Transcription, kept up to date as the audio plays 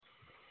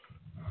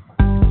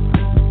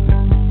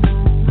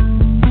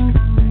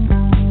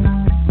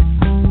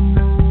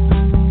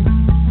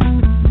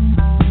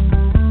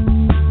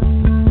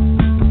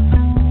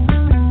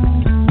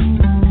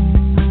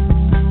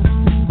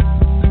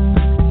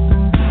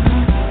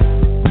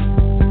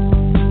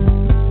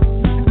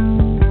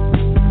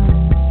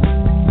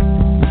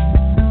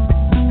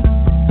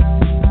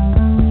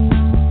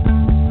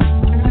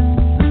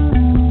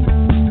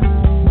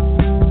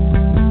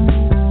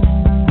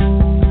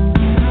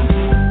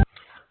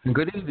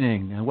Good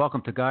evening and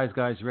welcome to Guys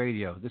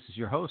Radio. This is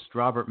your host,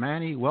 Robert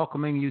Manny,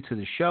 welcoming you to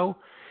the show.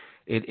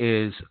 It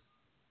is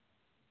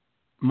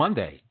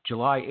Monday,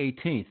 July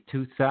 18th,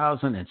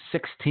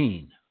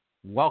 2016.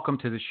 Welcome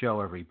to the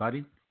show,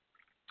 everybody,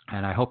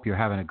 and I hope you're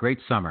having a great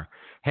summer.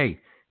 Hey,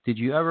 did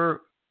you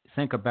ever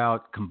think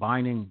about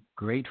combining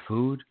great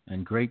food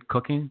and great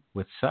cooking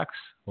with sex?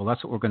 Well,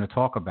 that's what we're going to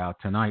talk about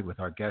tonight with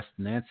our guest,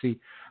 Nancy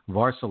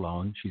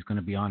Varsalone. She's going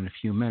to be on in a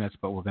few minutes,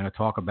 but we're going to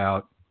talk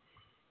about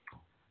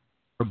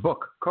her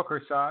book,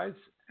 Cooker Size,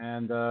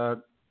 and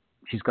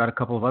she's got a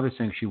couple of other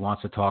things she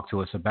wants to talk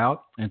to us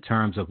about in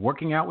terms of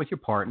working out with your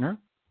partner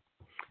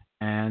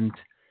and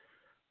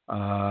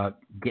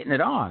getting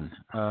it on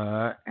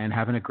and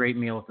having a great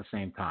meal at the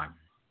same time.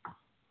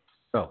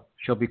 So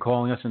she'll be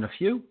calling us in a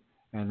few,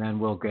 and then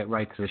we'll get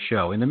right to the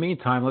show. In the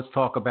meantime, let's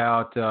talk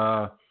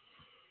about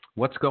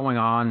what's going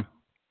on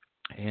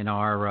in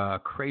our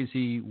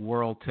crazy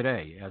world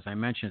today. As I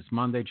mentioned, it's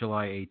Monday,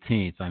 July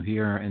 18th. I'm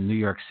here in New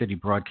York City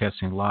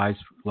broadcasting live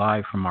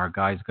from our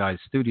Guys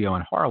studio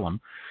in Harlem.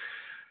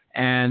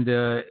 And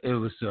it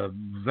was a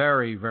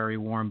very, very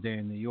warm day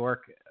in New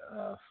York.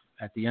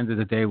 At the end of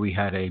the day, we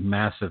had a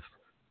massive,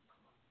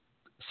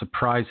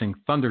 surprising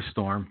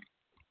thunderstorm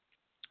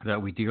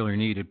that we dearly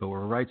needed, but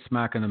we're right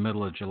smack in the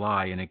middle of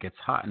July, and it gets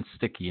hot and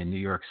sticky in New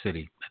York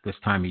City at this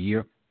time of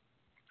year,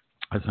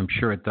 as I'm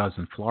sure it does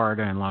in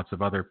Florida and lots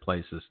of other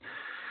places.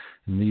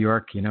 In New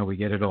York, we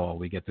get it all.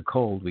 We get the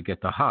cold, we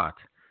get the hot,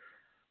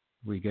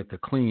 we get the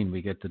clean,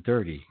 we get the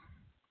dirty.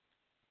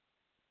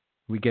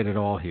 We get it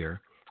all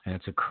here, and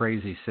it's a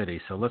crazy city.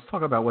 So let's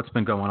talk about what's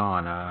been going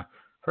on.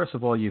 First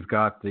of all, you've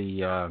got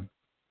the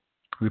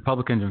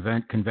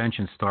Republican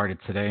convention started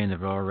today, and there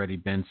have already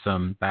been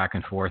some back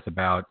and forth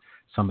about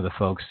some of the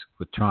folks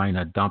with trying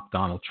to dump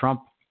Donald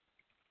Trump.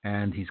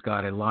 And he's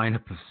got a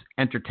lineup of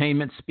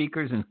entertainment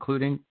speakers,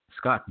 including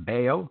Scott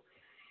Baio.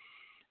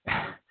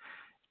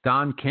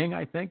 Don King,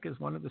 I think, is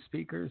one of the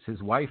speakers.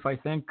 His wife, I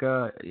think,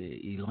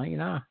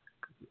 Elena,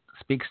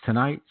 speaks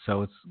tonight.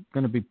 So it's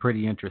going to be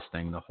pretty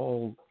interesting. The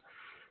whole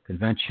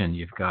convention,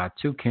 you've got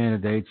two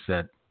candidates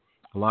that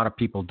a lot of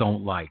people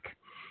don't like.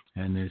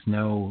 And there's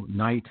no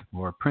knight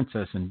or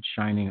princess in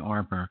shining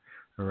armor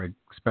or a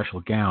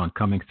special gown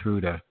coming through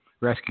to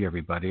rescue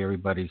everybody.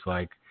 Everybody's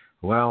like,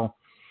 well,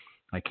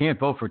 I can't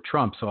vote for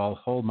Trump, so I'll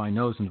hold my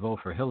nose and vote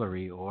for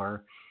Hillary,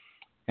 or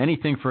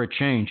anything for a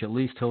change. At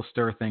least he'll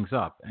stir things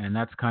up. And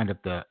that's kind of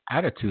the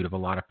attitude of a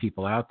lot of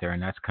people out there,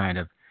 and that's kind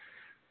of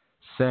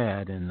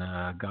sad in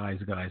guys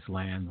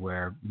land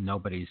where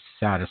nobody's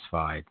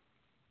satisfied.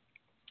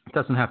 It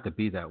doesn't have to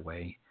be that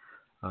way,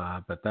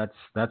 but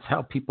that's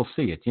how people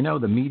see it.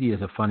 The media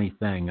is a funny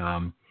thing.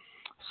 I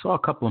saw a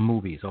couple of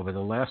movies over the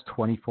last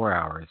 24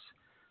 hours.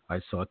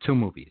 I saw two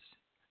movies.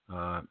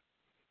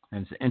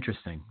 And it's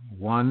interesting.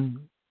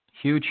 One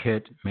huge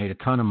hit, made a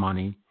ton of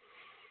money,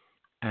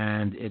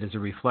 and it is a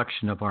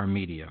reflection of our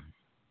media.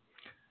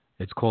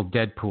 It's called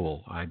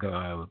Deadpool. I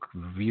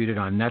viewed it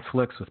on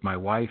Netflix with my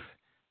wife.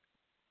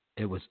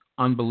 It was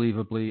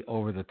unbelievably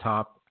over the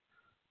top,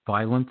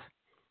 violent,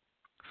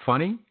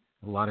 funny,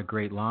 a lot of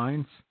great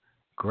lines,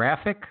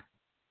 graphic,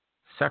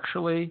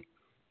 sexually,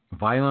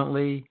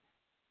 violently,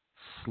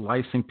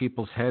 slicing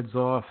people's heads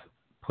off,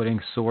 putting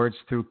swords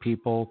through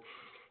people,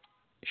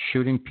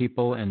 shooting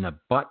people in the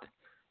butt,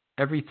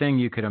 everything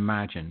you could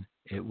imagine.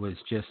 It was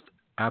just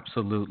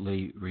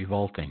absolutely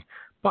revolting.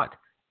 But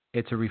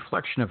it's a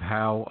reflection of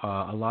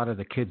how a lot of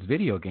the kids'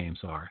 video games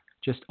are,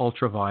 just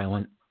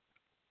ultra-violent,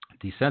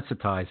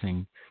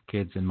 desensitizing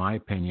kids, in my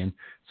opinion.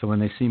 So when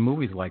they see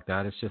movies like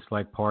that, it's just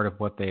like part of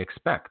what they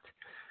expect.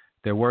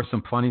 There were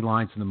some funny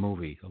lines in the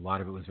movie. A lot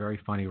of it was very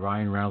funny.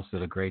 Ryan Reynolds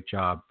did a great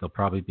job. There'll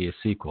probably be a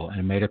sequel, and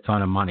it made a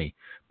ton of money.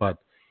 But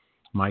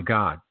my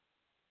God,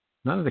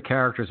 none of the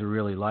characters are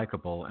really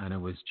likable, and it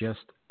was just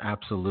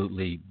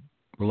absolutely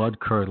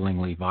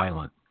blood-curdlingly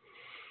violent.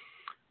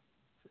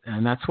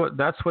 And that's what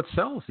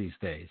sells these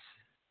days.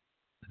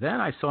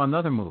 Then I saw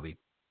another movie,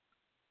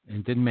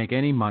 and didn't make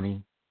any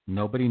money.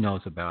 Nobody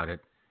knows about it.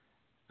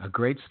 A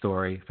great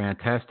story,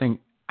 fantastic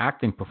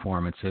acting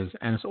performances,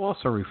 and it's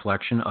also a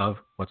reflection of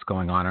what's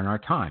going on in our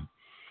time.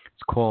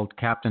 It's called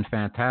Captain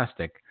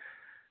Fantastic,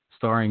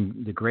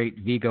 starring the great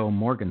Viggo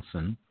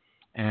Mortensen.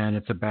 And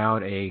it's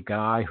about a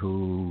guy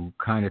who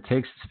kind of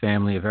takes his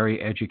family, a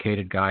very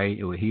educated guy.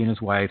 He and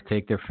his wife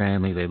take their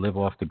family. They live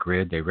off the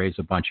grid. They raise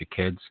a bunch of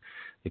kids.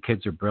 The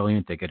kids are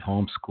brilliant. They get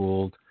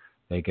homeschooled.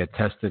 They get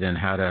tested in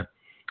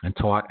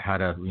taught how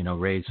to,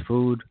 raise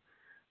food,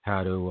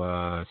 how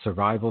to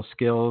survival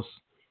skills,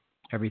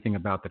 everything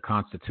about the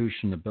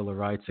Constitution, the Bill of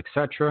Rights,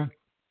 etc.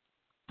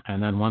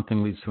 And then one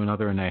thing leads to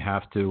another, and they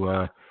have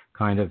to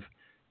kind of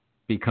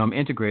become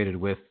integrated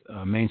with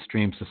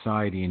mainstream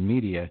society and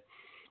media.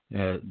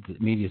 The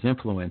media's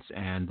influence,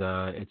 and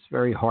it's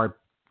very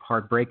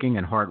heartbreaking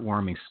and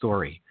heartwarming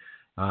story.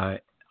 I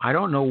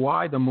don't know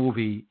why the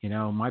movie,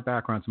 my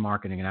background's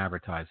marketing and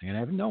advertising, and I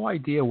have no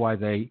idea why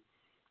they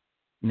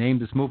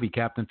named this movie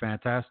Captain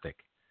Fantastic,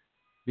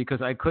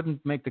 because I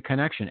couldn't make the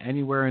connection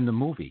anywhere in the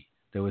movie.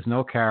 There was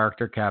no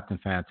character, Captain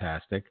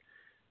Fantastic.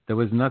 There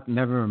was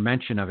never a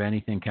mention of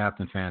anything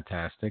Captain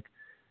Fantastic.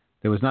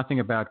 There was nothing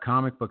about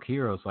comic book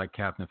heroes like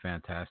Captain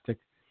Fantastic.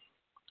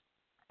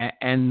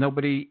 And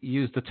nobody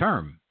used the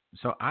term.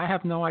 So I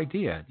have no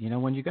idea.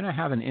 When you're going to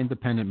have an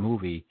independent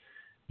movie,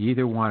 you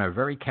either want a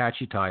very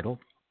catchy title,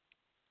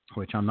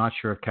 which I'm not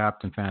sure if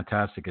Captain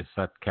Fantastic is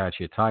such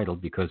catchy a title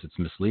because it's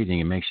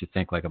misleading. It makes you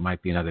think like it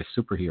might be another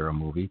superhero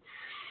movie.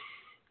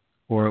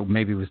 Or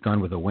maybe it was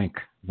done with a wink,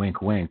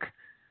 wink, wink.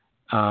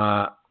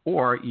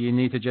 Or you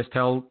need to just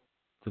tell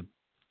the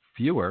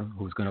viewer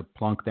who's going to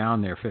plunk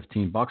down their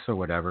 $15 or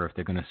whatever, if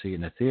they're going to see it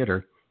in the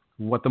theater,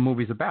 what the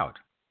movie's about.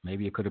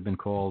 Maybe it could have been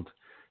called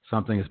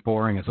something as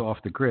boring as Off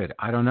the Grid.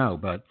 I don't know,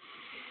 but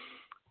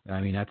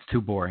I mean, that's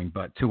too boring,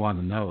 but too on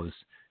the nose.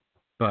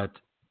 But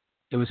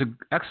it was an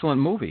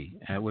excellent movie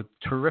with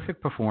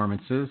terrific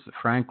performances.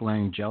 Frank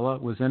Langella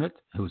was in it,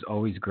 who's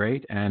always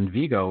great, and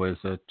Viggo is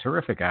a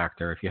terrific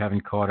actor. If you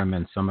haven't caught him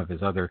in some of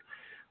his other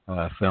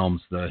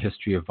films, The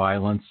History of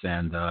Violence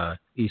and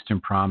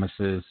Eastern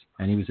Promises,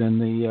 and he was in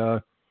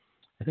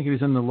I think he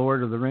was in the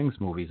Lord of the Rings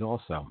movies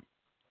also.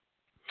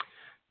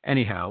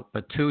 Anyhow,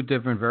 but two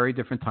very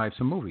different types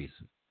of movies.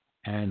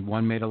 And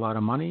one made a lot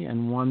of money,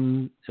 and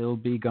one will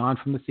be gone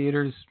from the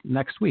theaters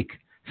next week.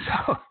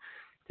 So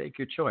take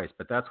your choice.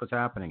 But that's what's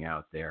happening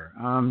out there.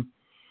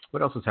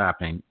 What else is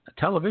happening?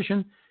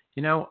 Television,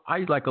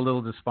 I like a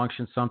little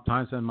dysfunction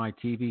sometimes on my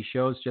TV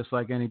shows, just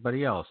like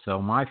anybody else.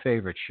 So my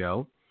favorite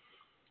show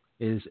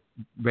is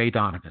Ray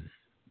Donovan.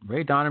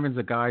 Ray Donovan's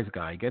a guy's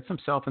guy. He gets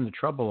himself into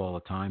trouble all the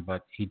time,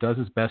 but he does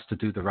his best to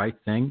do the right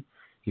thing.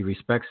 He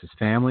respects his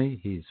family.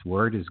 His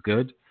word is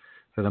good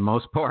for the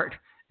most part.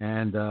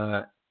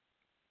 And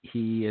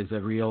he is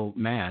a real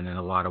man in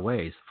a lot of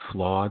ways,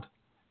 flawed,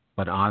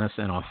 but honest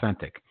and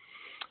authentic.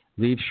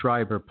 Liev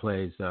Schreiber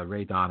plays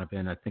Ray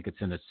Donovan. I think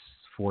it's in its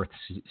fourth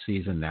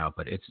season now,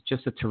 but it's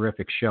just a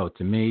terrific show.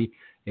 To me,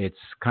 it's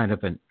kind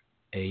of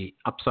a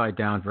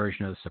upside-down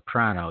version of The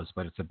Sopranos,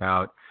 but it's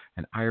about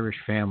an Irish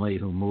family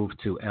who moved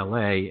to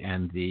L.A.,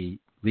 and the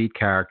lead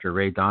character,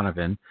 Ray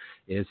Donovan,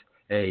 is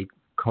a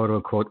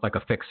quote-unquote like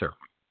a fixer.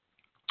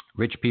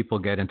 Rich people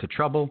get into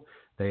trouble.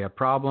 They have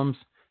problems.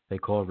 They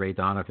call Ray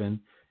Donovan,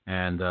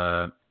 and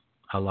a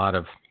lot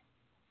of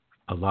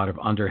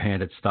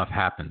underhanded stuff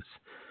happens.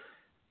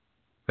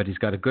 But he's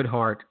got a good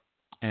heart,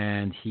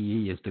 and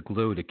he is the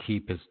glue to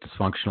keep his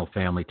dysfunctional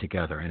family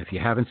together. And if you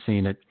haven't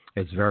seen it,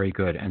 it's very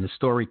good. And the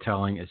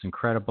storytelling is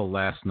incredible.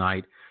 Last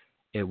night,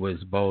 it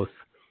was both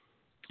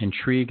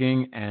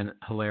intriguing and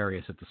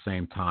hilarious at the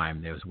same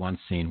time. There was one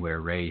scene where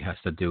Ray has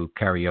to do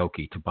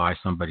karaoke to buy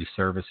somebody's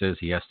services.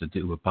 He has to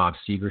do a Bob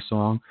Seger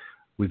song,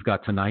 We've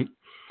Got Tonight,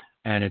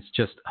 and it's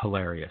just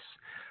hilarious.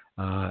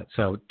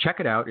 So check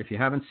it out. If you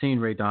haven't seen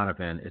Ray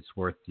Donovan, it's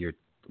worth your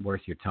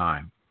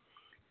time.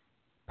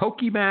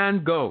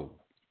 Pokemon Go.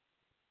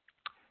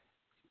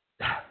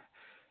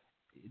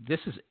 This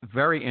is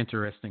very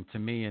interesting to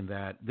me in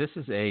that this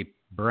is a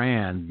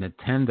brand.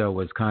 Nintendo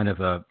was kind of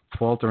a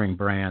faltering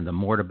brand, a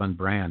moribund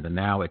brand, and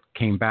now it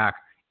came back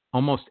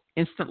almost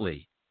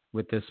instantly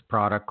with this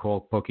product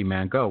called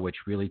Pokemon Go, which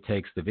really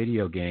takes the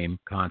video game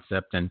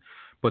concept and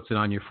puts it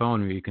on your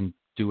phone where you can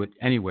do it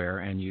anywhere,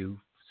 and you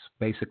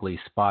basically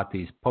spot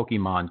these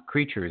Pokemon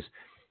creatures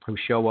who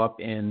show up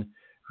in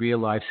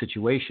real-life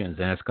situations,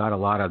 and it's got a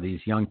lot of these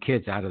young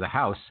kids out of the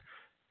house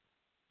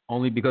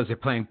only because they're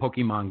playing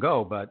Pokemon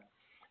Go, but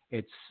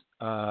it's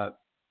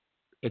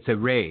a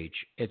rage.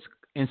 It's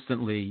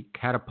instantly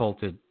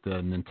catapulted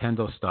the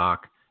Nintendo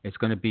stock. It's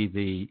going to be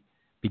the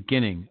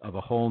beginning of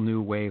a whole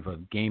new wave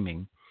of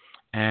gaming.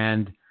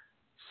 And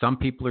some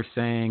people are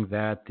saying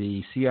that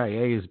the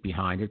CIA is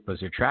behind it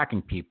because they're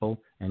tracking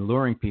people and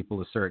luring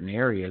people to certain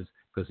areas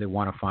because they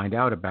want to find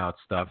out about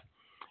stuff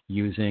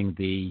using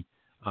the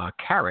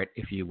carrot,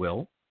 if you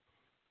will,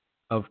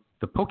 of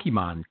the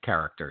Pokemon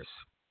characters,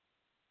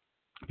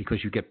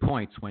 because you get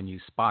points when you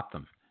spot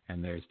them.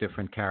 And there's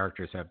different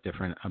characters have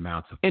different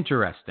amounts of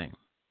interesting.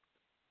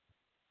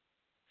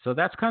 So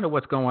that's kind of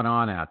what's going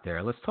on out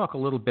there. Let's talk a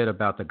little bit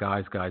about the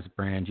Guys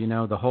brand.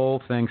 The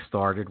whole thing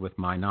started with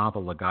my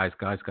novel, The Guy's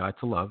Guide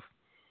to Love.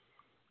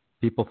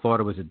 People thought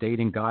it was a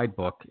dating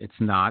guidebook. It's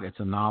not. It's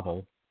a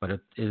novel, but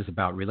it is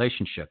about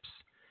relationships.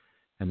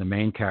 And the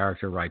main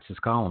character writes his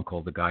column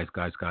called The Guy's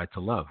Guide to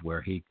Love,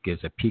 where he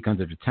gives a peek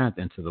under the tent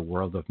into the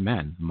world of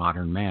men,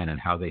 modern man, and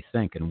how they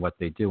think and what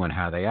they do and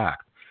how they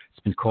act. It's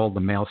been called the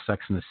male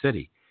Sex in the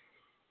City.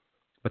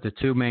 But the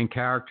two main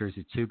characters,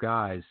 the two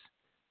guys,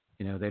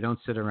 they don't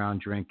sit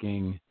around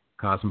drinking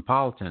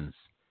cosmopolitans.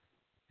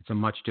 It's a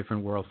much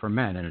different world for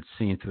men, and it's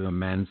seen through a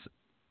men's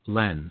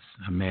lens,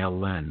 a male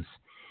lens.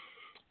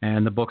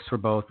 And the book's for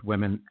both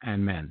women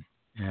and men.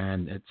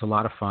 And it's a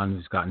lot of fun.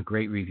 It's gotten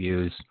great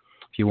reviews.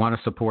 If you want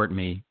to support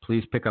me,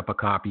 please pick up a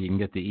copy. You can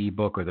get the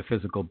ebook or the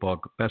physical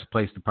book. Best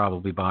place to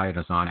probably buy it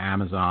is on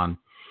Amazon.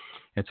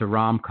 It's a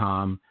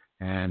rom-com,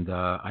 and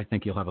I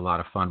think you'll have a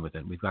lot of fun with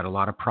it. We've got a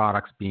lot of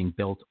products being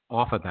built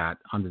off of that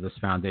under this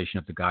foundation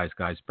of the Guys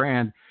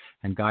brand,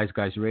 and Guys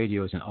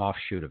Radio is an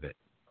offshoot of it.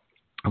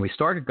 And we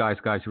started Guys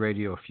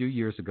Radio a few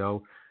years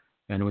ago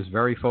and it was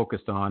very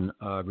focused on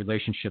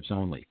relationships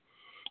only.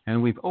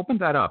 And we've opened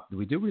that up.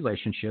 We do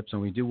relationships,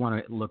 and we do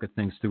want to look at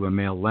things through a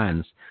male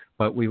lens,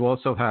 but we've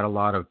also had a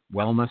lot of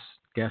wellness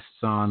guests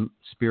on,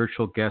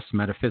 spiritual guests,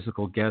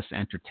 metaphysical guests,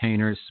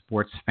 entertainers,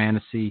 sports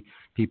fantasy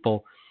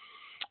people,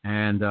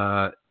 and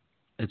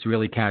it's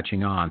really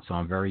catching on, so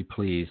I'm very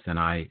pleased, and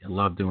I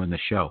love doing the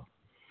show.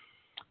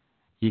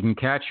 You can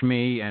catch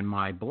me and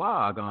my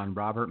blog on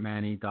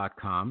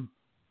robertmanni.com.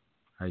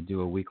 I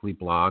do a weekly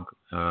blog,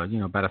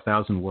 about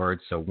 1,000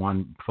 words, so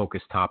one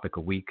focused topic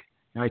a week.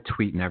 I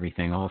tweet and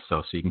everything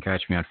also, so you can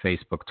catch me on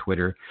Facebook,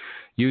 Twitter,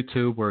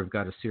 YouTube, where we've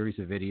got a series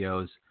of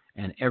videos,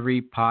 and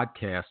every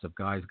podcast of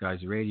Guys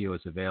Radio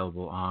is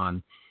available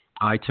on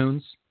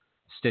iTunes,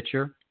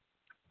 Stitcher,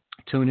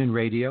 TuneIn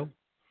Radio,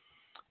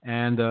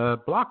 and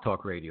Blog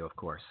Talk Radio, of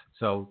course.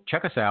 So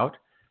check us out,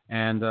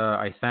 and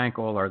I thank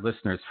all our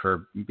listeners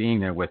for being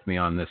there with me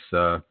on this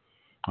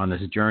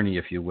journey,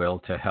 if you will,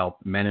 to help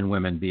men and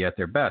women be at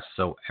their best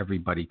so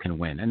everybody can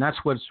win. And that's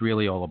what it's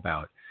really all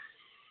about.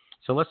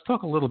 So let's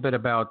talk a little bit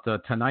about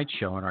tonight's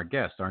show and our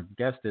guest. Our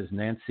guest is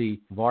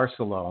Nancy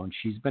Varsolo, and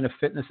she's been a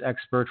fitness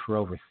expert for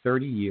over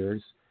 30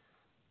 years,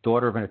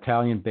 daughter of an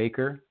Italian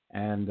baker,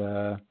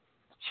 and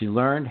she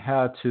learned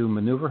how to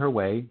maneuver her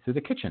way through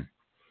the kitchen.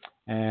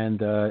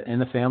 And in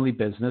the family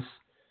business,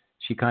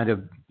 she kind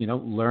of,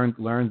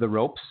 learned the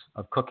ropes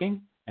of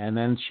cooking, and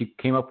then she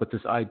came up with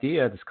this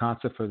idea, this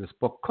concept for this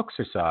book,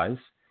 Cookersize,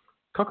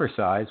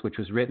 which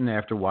was written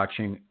after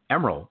watching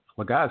Emeril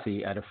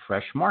Lagasse at a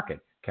fresh market,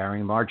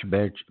 carrying large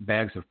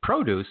bags of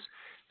produce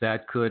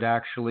that could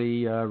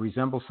actually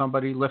resemble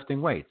somebody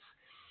lifting weights.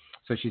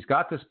 So she's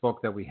got this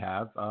book that we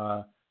have,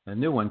 a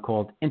new one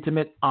called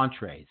Intimate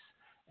Entrees.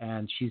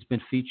 And she's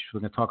been featured, we're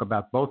going to talk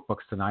about both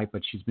books tonight,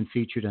 but she's been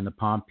featured in the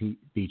Palm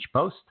Beach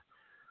Post,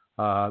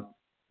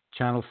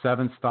 Channel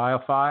 7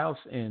 Style Files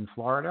in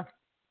Florida,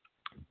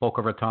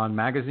 Boca Raton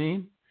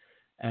Magazine,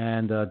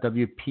 and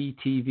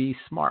WPTV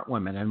Smart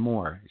Women, and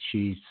more.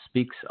 She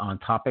speaks on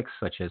topics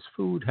such as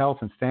food, health,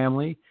 and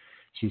family.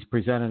 She's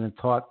presented and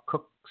taught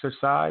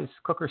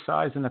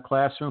Cookersize in the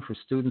classroom for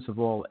students of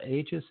all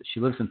ages. She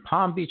lives in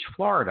Palm Beach,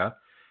 Florida,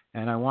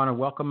 and I want to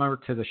welcome her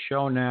to the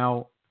show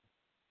now.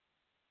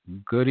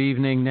 Good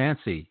evening,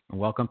 Nancy, and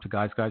welcome to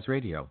Guys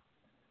Radio.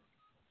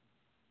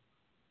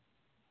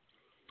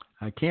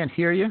 I can't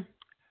hear you.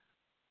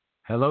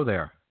 Hello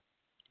there.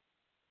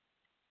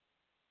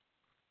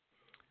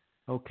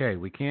 Okay,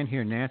 we can't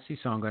hear Nancy,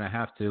 so I'm going to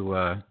have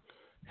to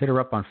hit her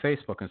up on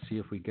Facebook and see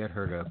if we get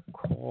her to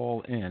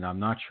call in. I'm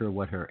not sure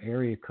what her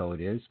area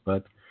code is,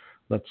 but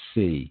let's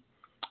see.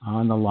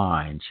 On the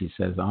line. She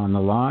says on the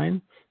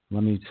line.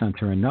 Let me send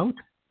her a note.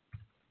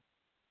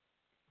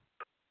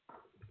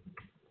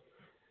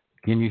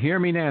 Can you hear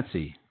me,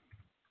 Nancy?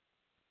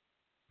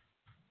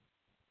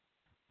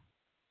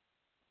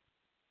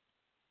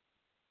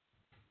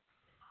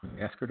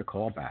 Ask her to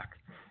call back.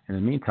 In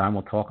the meantime,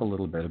 we'll talk a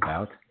little bit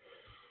about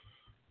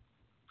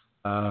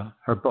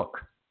her book.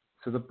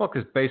 So the book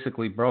is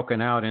basically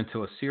broken out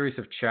into a series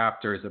of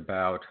chapters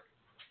about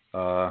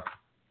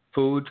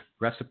food,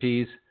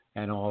 recipes,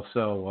 and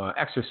also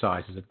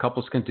exercises that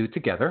couples can do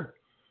together.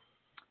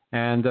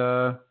 And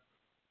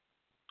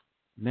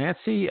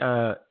Nancy,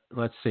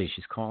 let's see,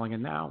 she's calling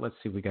in now. Let's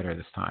see if we get her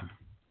this time.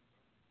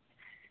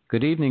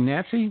 Good evening,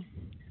 Nancy.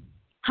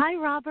 Hi,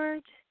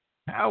 Robert.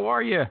 How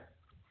are you?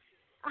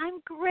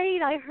 I'm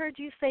great. I heard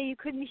you say you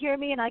couldn't hear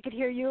me, and I could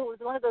hear you. It was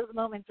one of those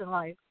moments in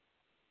life.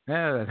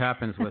 Yeah, that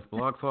happens with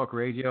Blog Talk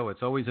Radio.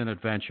 It's always an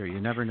adventure.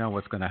 You never know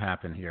what's going to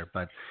happen here.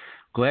 But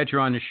glad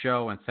you're on the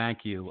show, and thank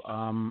you.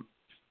 I want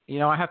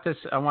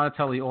to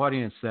tell the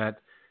audience that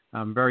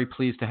I'm very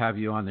pleased to have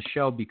you on the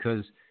show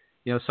because,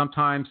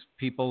 sometimes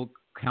people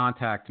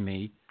contact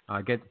me.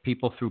 I get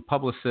people through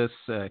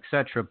publicists,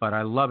 etc. But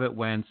I love it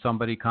when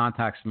somebody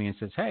contacts me and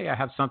says, hey, I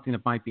have something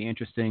that might be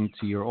interesting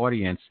to your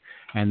audience.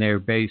 And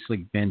they've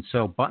basically been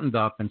so buttoned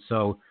up and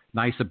so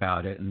nice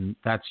about it. And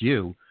that's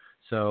you.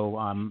 So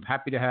I'm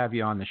happy to have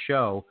you on the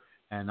show.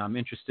 And I'm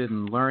interested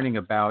in learning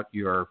about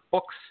your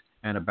books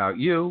and about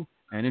you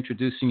and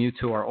introducing you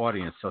to our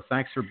audience. So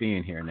thanks for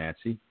being here,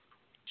 Nancy.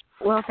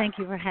 Well, thank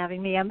you for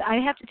having me. I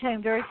have to tell you,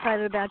 I'm very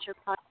excited about your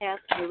podcast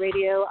and your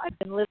radio. I've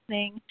been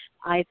listening.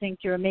 I think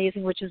you're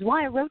amazing, which is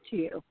why I wrote to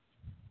you.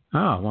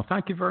 Oh, well,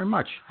 thank you very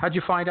much. How'd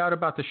you find out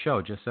about the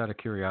show, just out of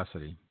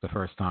curiosity, the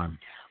first time?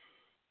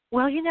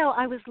 Well,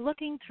 I was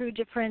looking through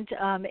different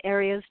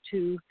areas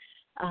to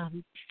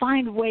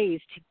find ways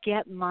to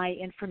get my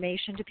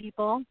information to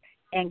people.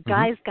 And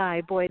Guy's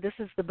Guide, boy, this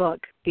is the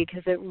book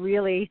because it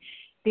really,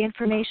 the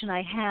information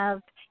I have,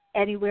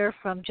 anywhere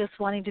from just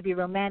wanting to be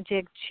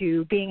romantic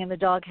to being in the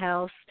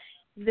doghouse,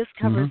 this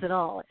covers it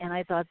all. And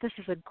I thought this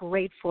is a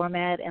great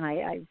format, and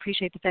I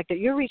appreciate the fact that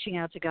you're reaching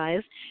out to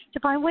guys to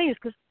find ways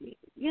because,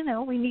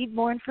 we need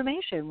more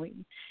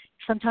information.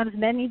 Sometimes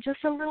men need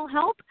just a little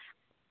help,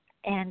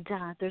 and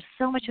there's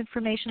so much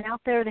information out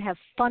there to have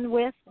fun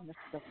with, and it's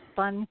a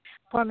fun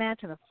format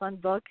and a fun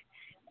book,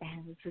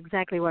 and it's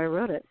exactly why I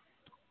wrote it.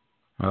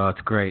 Well,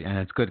 it's great, and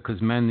it's good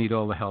because men need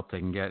all the help they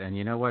can get. And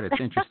you know what? It's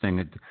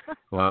interesting.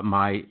 Well,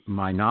 my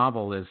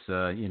novel is,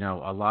 a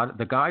lot of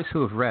the guys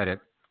who have read it.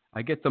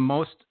 I get the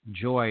most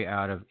joy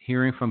out of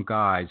hearing from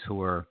guys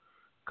who are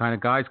kind of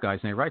guys, and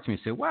they write to me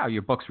and say, "Wow,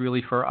 your book's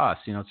really for us."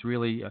 It's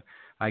really,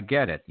 I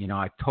get it.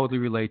 I totally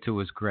relate to it. It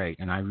was great,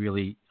 and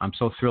I'm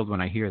so thrilled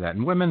when I hear that.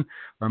 And women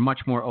are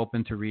much more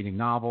open to reading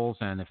novels,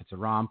 and if it's a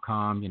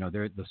rom-com,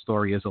 the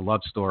story is a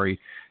love story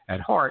at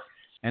heart.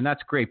 And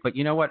that's great. But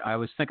you know what? I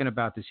was thinking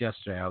about this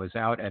yesterday. I was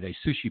out at a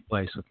sushi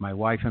place with my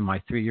wife and my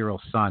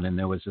 3-year-old son, and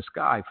there was this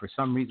guy. For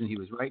some reason, he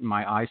was right in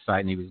my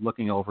eyesight, and he was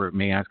looking over at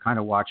me, and I was kind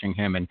of watching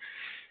him. And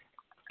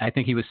I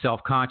think he was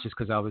self-conscious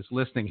because I was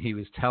listening. He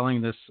was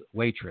telling this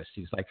waitress,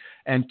 he's like,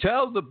 and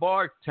tell the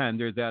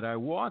bartender that I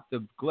want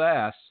the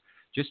glass.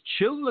 Just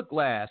chill the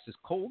glass as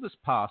cold as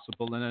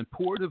possible, and then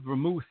pour the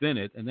vermouth in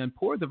it, and then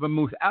pour the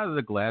vermouth out of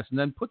the glass, and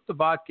then put the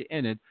vodka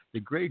in it, the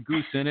Grey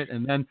Goose in it,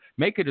 and then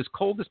make it as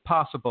cold as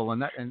possible.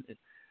 And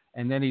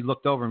then he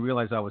looked over and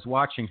realized I was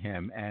watching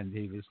him, and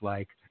he was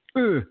like,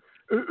 I'm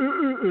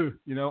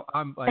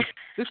like,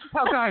 this is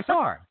how guys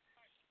are.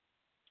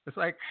 It's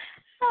like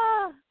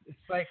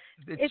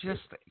it's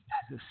just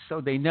so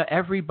they know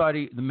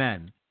everybody. The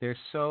men, they're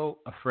so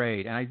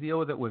afraid, and I deal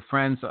with it with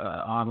friends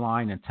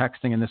online and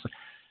texting and this.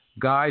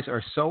 Guys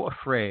are so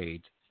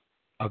afraid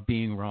of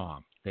being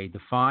wrong. They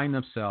define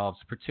themselves,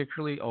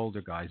 particularly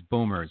older guys,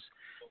 boomers,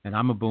 and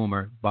I'm a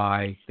boomer,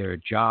 by their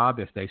job,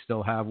 if they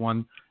still have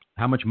one,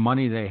 how much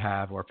money they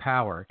have or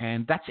power,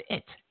 and that's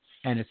it.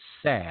 And it's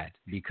sad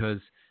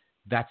because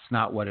that's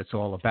not what it's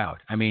all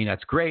about. I mean,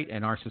 that's great,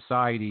 and our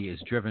society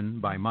is driven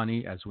by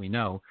money, as we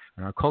know,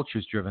 and our culture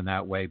is driven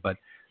that way, but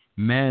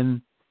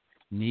men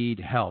need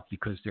help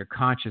because their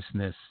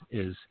consciousness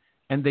is,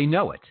 and they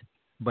know it.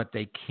 But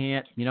they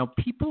can't,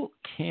 people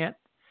can't,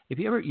 if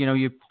you ever,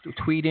 you're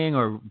tweeting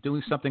or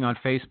doing something on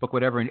Facebook,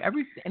 whatever, and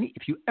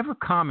if you ever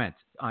comment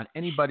on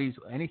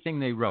anything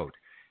they wrote,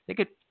 they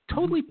get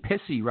totally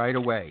pissy right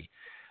away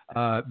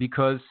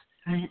because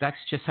that's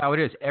just how it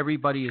is.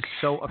 Everybody is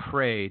so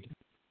afraid,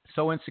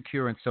 so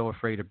insecure and so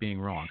afraid of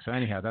being wrong. So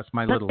anyhow, that's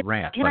my little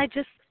rant.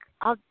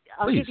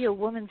 I'll give you a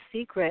woman's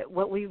secret.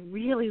 What we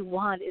really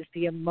want is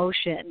the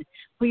emotion.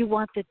 We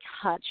want the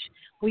touch.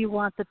 We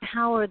want the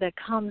power that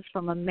comes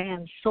from a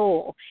man's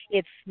soul.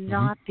 It's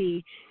not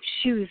the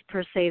shoes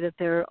per se that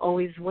they're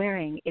always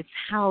wearing. It's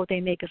how they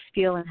make us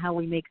feel and how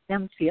we make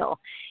them feel.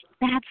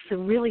 That's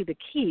really the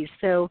key.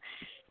 So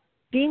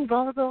being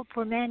vulnerable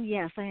for men,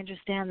 yes, I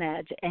understand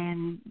that.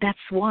 And that's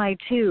why,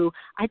 too,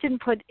 I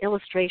didn't put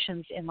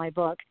illustrations in my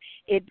book.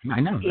 It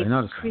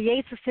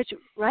creates a situation,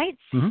 right?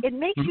 Mm-hmm. It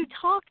makes you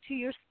talk to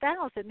your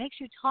spouse. It makes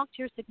you talk to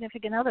your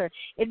significant other.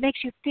 It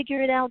makes you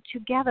figure it out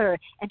together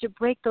and to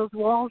break those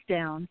walls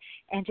down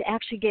and to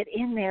actually get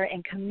in there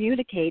and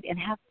communicate and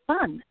have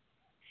fun.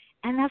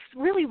 And that's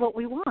really what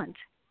we want.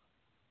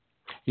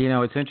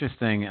 It's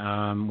interesting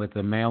with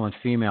the male and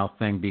female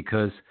thing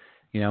because,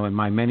 in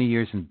my many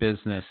years in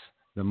business,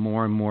 the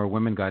more and more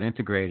women got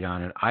integrated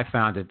on it, I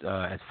found it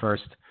at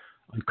first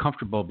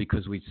uncomfortable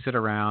because we'd sit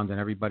around and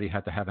everybody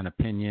had to have an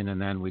opinion, and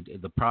then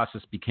the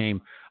process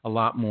became a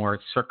lot more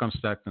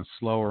circumspect and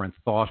slower and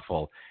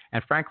thoughtful.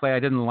 And frankly, I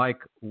didn't like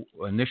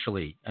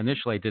initially.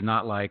 I did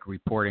not like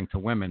reporting to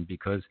women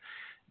because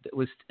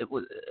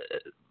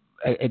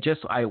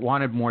I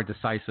wanted more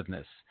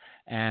decisiveness.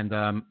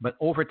 And but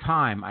over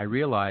time, I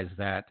realized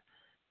that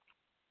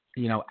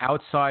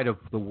outside of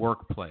the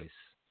workplace,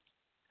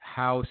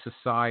 how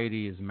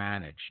society is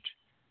managed,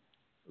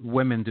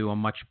 women do a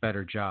much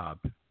better job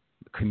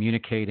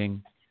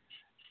communicating,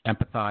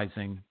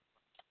 empathizing,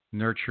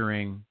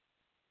 nurturing,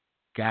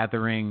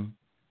 gathering,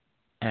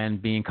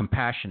 and being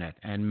compassionate.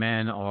 And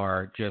men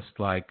are just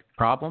like,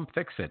 problem,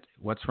 fix it.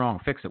 What's wrong?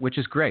 Fix it, which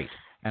is great.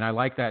 And I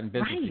like that in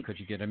business because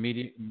you get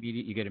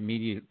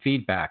immediate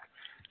feedback.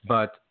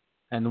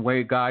 And the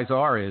way guys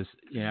are is,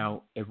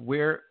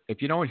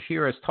 if you don't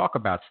hear us talk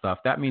about stuff,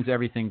 that means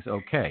everything's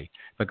okay.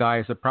 If a guy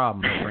has a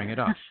problem, he'll bring it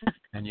up,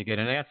 and you get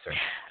an answer.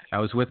 I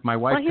was with my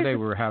wife today.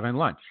 We were having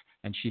lunch,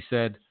 and she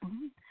said,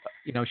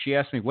 she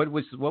asked me, what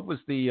was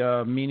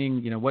the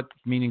meaning, what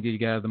meaning did you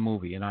get out of the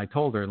movie? And I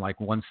told her in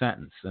like one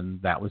sentence,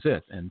 and that was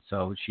it. And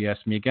so she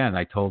asked me again.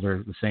 I told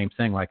her the same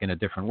thing, like in a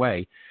different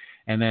way.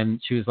 And then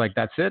she was like,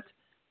 that's it?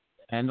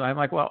 And I'm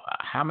like, well,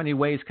 how many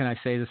ways can I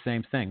say the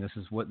same thing? This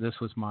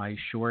was my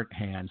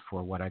shorthand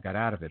for what I got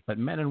out of it. But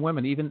men and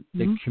women, even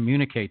they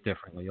communicate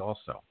differently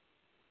also.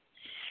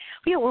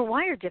 Yeah, we're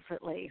wired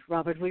differently,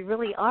 Robert. We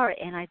really are.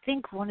 And I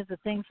think one of the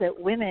things that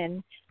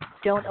women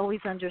don't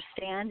always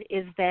understand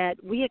is that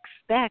we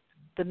expect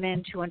the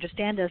men to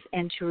understand us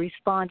and to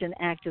respond and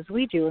act as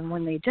we do. And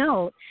when they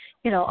don't,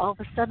 all of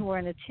a sudden we're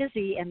in a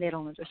tizzy and they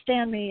don't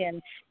understand me. And,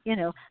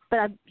 but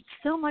I'm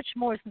so much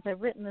more since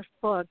I've written this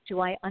book, do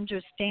I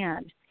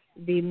understand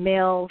the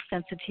male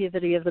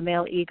sensitivity of the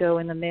male ego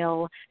and the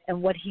male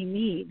and what he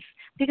needs.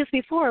 Because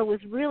before it was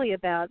really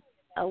about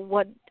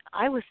what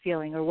I was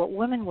feeling or what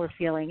women were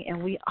feeling,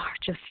 and we are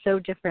just so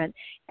different.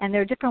 And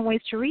there are different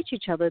ways to reach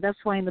each other. That's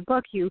why in the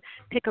book you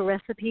pick a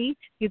recipe,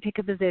 you pick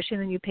a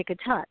position, and you pick a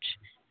touch.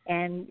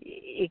 And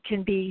it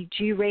can be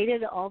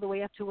G-rated all the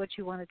way up to what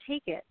you want to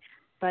take it.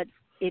 But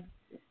it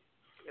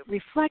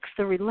reflects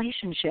the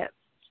relationship,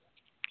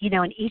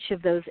 in each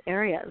of those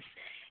areas.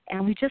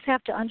 And we just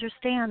have to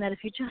understand that if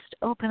you just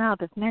open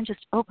up, if men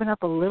just open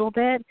up a little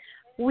bit,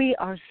 we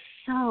are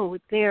so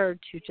there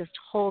to just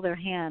hold their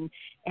hand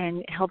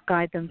and help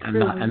guide them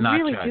through. And we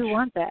really judge. do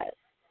want that.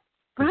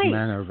 Because right.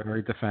 men are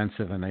very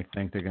defensive and they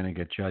think they're going to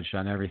get judged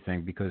on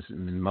everything because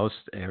in most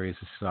areas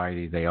of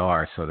society they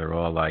are. So they're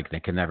all like, they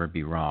can never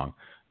be wrong.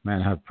 Men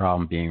have a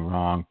problem being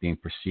wrong, being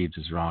perceived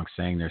as wrong,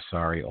 saying they're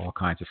sorry, all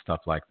kinds of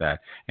stuff like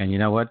that. And you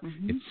know what?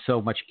 Mm-hmm. It's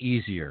so much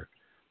easier.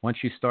 Once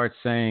you start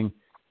saying,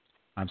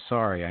 I'm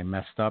sorry, I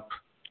messed up,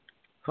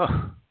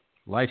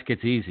 life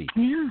gets easy.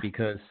 Yeah.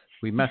 Because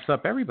we mess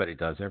up, everybody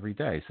does every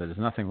day. So there's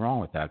nothing wrong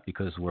with that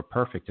because we're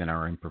perfect in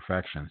our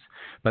imperfections.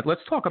 But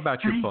let's talk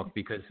about your book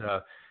because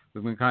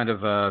we can kind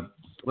of,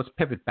 let's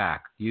pivot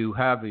back. You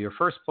have, your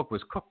first book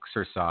was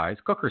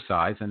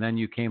Cookercise, and then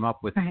you came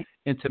up with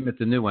Intimate,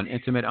 the new one,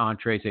 Intimate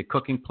Entrees, a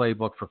cooking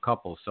playbook for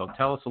couples. So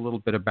tell us a little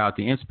bit about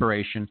the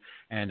inspiration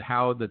and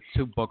how the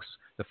two books,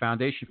 the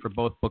foundation for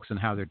both books and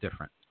how they're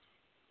different.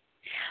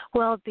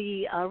 Well,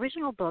 the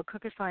original book,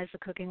 Cookercise, the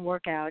Cooking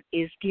Workout,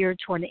 is geared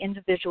toward an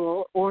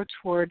individual or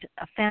toward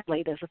a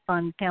family. There's a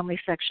fun family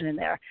section in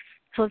there.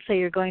 So let's say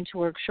you're going to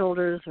work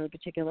shoulders or a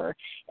particular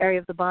area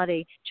of the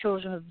body.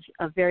 Children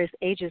of various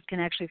ages can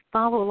actually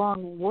follow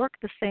along, work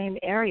the same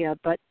area,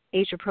 but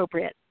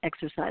age-appropriate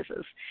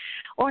exercises.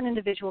 Or an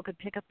individual could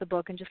pick up the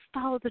book and just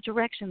follow the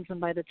directions,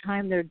 and by the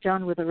time they're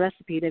done with a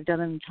recipe, they've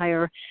done an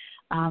entire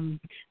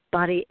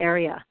body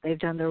area. They've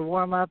done their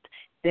warm-up,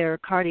 their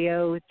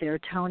cardio, their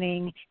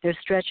toning, their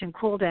stretch and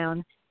cool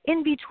down,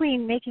 in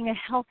between making a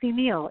healthy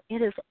meal.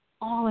 It is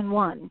all in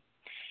one.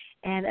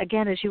 And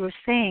again, as you were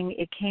saying,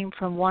 it came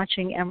from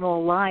watching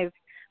Emeril live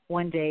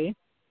one day.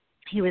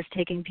 He was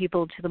taking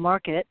people to the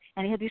market,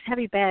 and he had these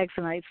heavy bags,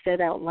 and I said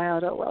out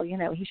loud, oh, well,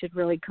 he should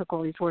really cook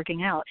while he's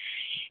working out.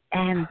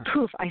 And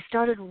poof, I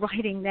started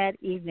writing that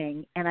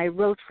evening, and I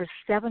wrote for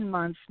 7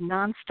 months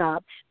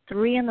nonstop,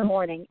 3 in the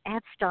morning,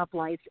 at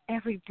stoplights,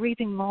 every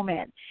breathing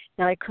moment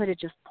that I could have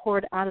just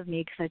poured out of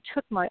me because I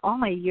took all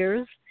my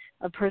years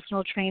of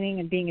personal training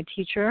and being a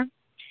teacher,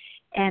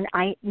 and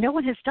no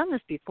one has done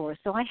this before,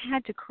 so I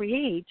had to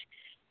create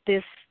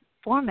this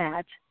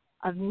format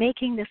of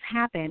making this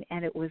happen,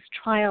 and it was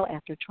trial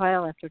after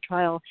trial after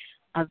trial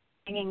of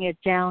bringing it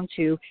down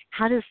to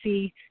how does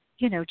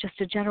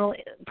just a general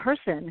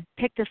person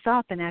pick this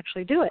up and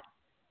actually do it.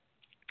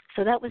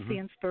 So that was the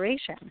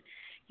inspiration,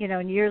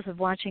 in years of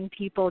watching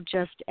people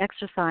just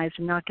exercise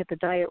and not get the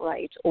diet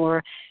right,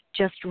 or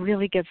just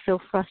really get so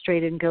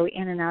frustrated and go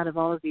in and out of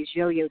all of these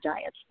yo-yo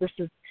diets. This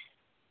is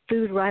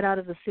food right out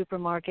of the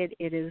supermarket.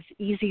 It is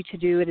easy to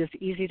do. It is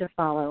easy to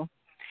follow.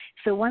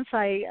 So once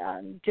I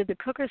did the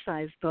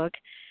Cookercise book,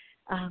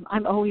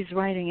 I'm always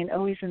writing and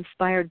always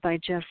inspired by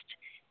just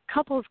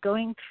couples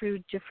going through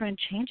different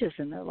changes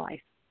in their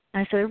life.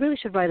 And I said, I really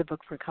should write a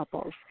book for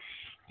couples.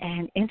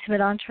 And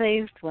Intimate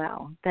Entrees,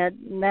 wow, that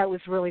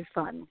was really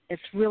fun.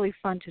 It's really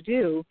fun to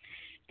do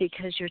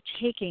because you're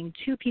taking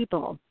two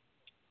people,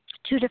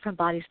 two different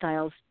body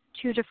styles,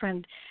 two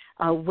different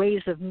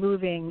ways of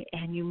moving,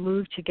 and you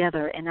move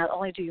together. And not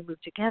only do you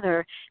move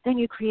together, then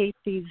you create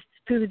these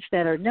foods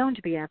that are known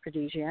to be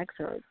aphrodisiacs,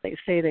 or they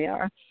say they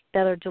are,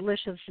 that are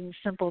delicious and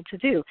simple to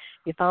do.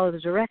 You follow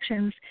the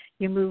directions,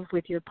 you move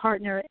with your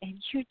partner, and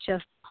you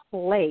just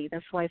play.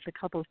 That's why it's a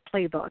couple's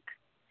playbook.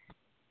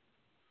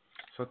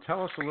 So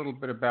tell us a little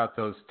bit about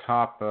those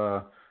top,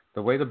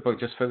 the way the book,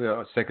 just for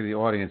the sake of the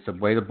audience, the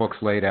way the book's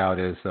laid out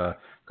is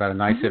got a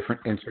nice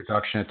different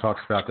introduction. It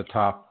talks about the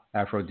top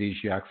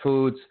aphrodisiac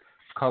foods,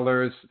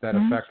 colors that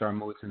affect our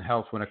moods and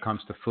health when it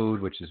comes to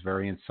food, which is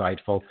very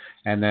insightful,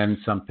 and then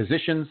some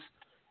positions,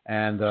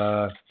 and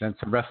then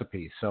some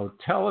recipes. So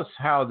tell us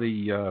how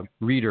the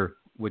reader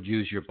would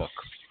use your book.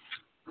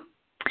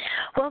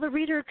 Well, the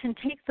reader can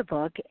take the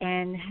book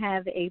and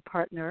have a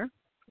partner,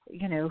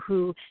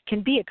 who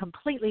can be a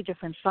completely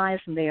different size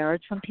than they are.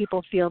 Some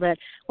people feel that,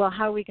 well,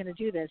 how are we going to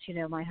do this?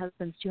 My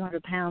husband's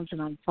 200 pounds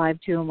and I'm 5'2"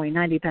 and weigh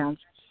 90 pounds.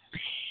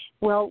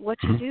 Well, what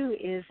you do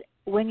is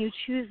when you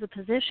choose the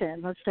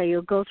position, let's say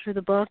you'll go through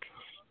the book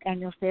and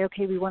you'll say,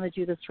 okay, we want to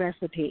do this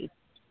recipe.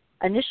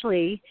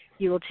 Initially,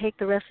 you will take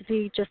the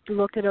recipe, just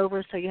look it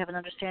over so you have an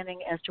understanding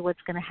as to what's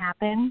going to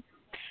happen.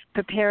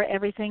 Prepare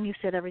everything. You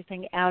set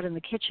everything out in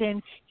the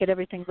kitchen, get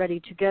everything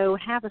ready to go.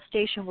 Have a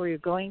station where you're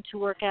going to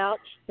work out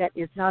that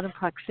is not in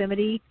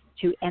proximity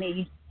to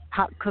any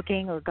hot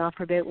cooking or, God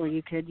forbid, where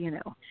you could,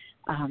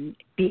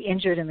 be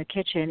injured in the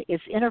kitchen.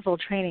 It's interval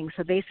training.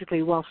 So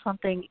basically, while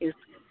something is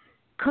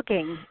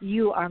cooking,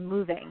 you are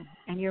moving,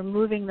 and you're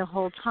moving the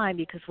whole time,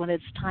 because when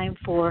it's time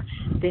for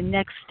the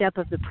next step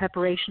of the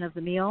preparation of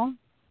the meal,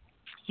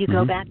 you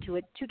go back to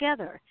it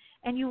together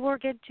and you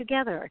work it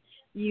together.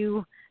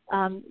 You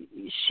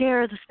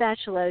share the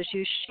spatulas,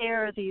 you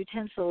share the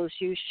utensils,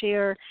 you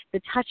share the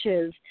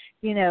touches,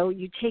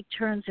 you take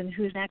turns in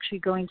who's actually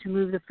going to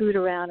move the food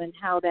around and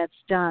how that's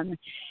done.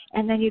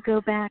 And then you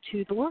go back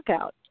to the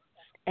workout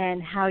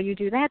and how you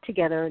do that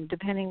together, and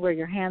depending where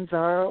your hands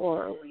are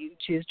or where you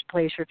choose to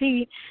place your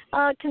feet,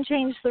 can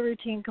change the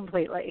routine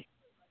completely.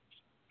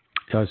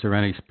 Is there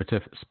any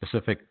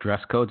specific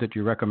dress code that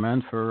you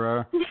recommend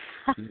for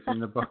in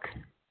the book?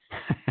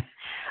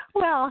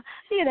 Well,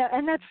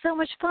 and that's so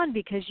much fun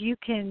because you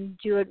can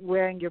do it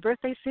wearing your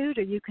birthday suit,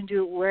 or you can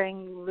do it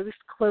wearing loose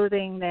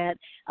clothing that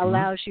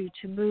allows you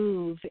to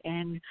move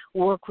and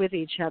work with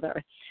each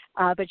other.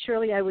 But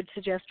surely I would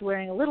suggest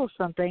wearing a little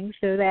something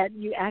so that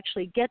you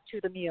actually get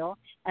to the meal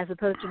as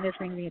opposed to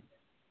missing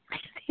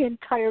the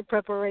entire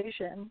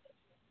preparation.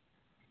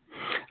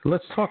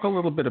 Let's talk a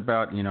little bit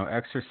about,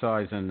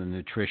 exercise and the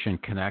nutrition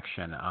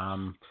connection.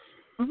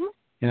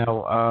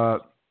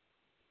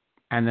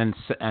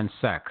 And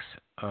sex.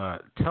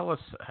 Tell us,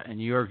 in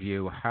your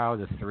view, how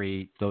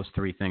those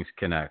three things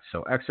connect.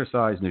 So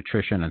exercise,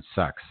 nutrition, and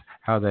sex,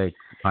 how they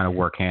kind of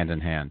work hand in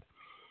hand.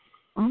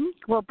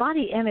 Well,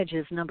 body image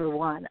is number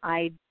one.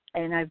 I've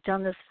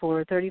done this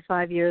for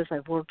 35 years.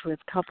 I've worked with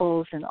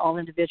couples and all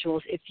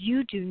individuals. If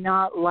you do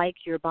not like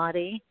your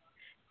body,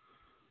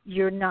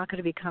 you're not going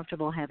to be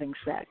comfortable having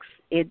sex.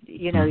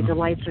 The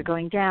lights are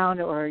going down,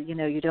 or,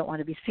 you don't want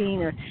to be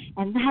seen,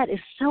 and that is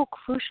so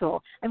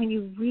crucial. I mean,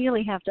 you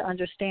really have to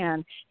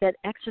understand that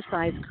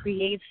exercise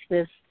creates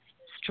this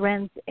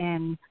strength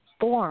and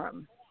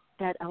form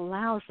that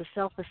allows the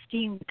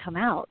self-esteem to come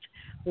out.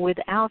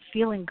 Without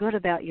feeling good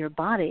about your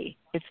body,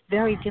 it's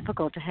very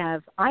difficult to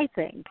have, I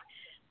think,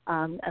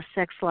 a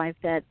sex life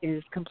that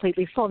is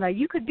completely full. Now,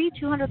 you could be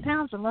 200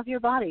 pounds and love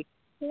your body.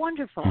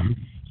 Wonderful.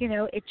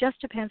 It just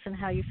depends on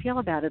how you feel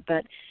about it.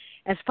 But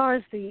as far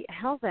as the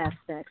health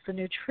aspects, the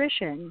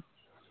nutrition,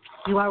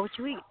 you are what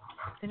you eat.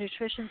 The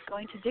nutrition is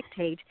going to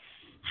dictate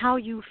how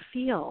you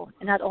feel,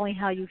 and not only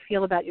how you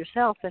feel about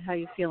yourself, but how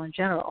you feel in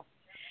general.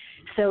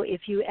 So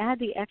if you add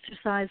the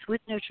exercise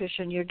with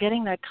nutrition, you're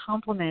getting that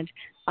complement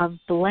of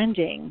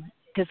blending,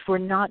 because we're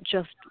not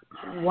just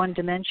one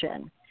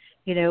dimension.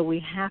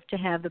 We have to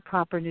have the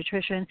proper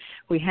nutrition.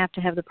 We have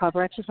to have the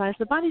proper exercise.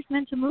 The body's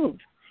meant to move.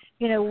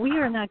 We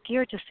are not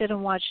geared to sit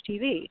and watch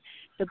TV.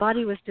 The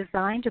body was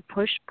designed to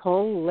push,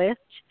 pull, lift,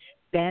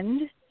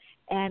 bend.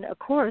 And, of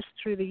course,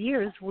 through the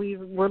years,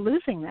 we're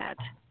losing that.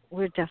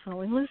 We're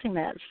definitely losing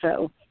that.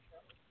 So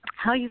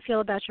how you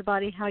feel about your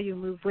body, how you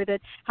move with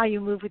it, how you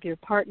move with your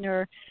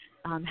partner,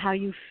 how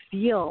you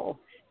feel,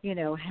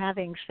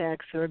 having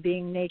sex or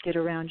being naked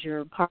around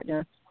your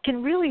partner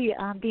can really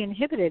be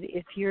inhibited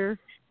if you're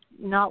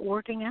not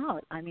working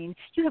out. I mean,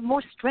 you have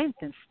more strength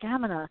and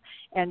stamina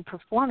and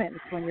performance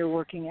when you're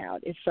working out.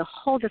 It's a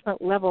whole different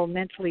level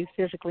mentally,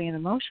 physically, and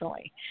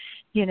emotionally,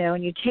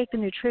 and you take the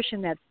nutrition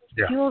that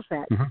fuels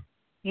that,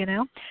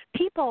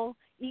 People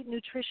eat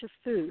nutritious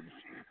foods.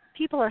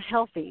 People are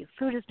healthy.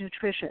 Food is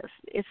nutritious.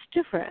 It's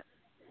different.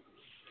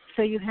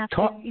 So you have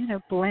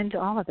to, blend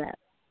all of that.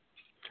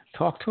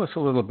 Talk to us a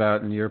little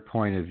about, in your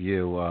point of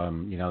view,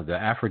 the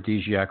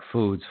aphrodisiac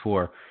foods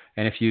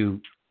and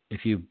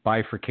if you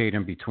bifurcate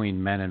them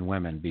between men and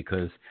women,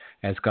 because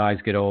as guys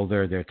get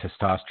older, their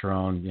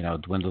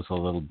testosterone, dwindles a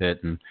little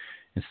bit. And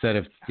instead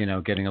of,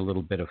 getting a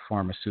little bit of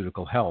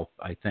pharmaceutical help,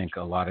 I think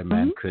a lot of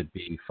men could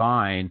be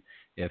fine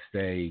if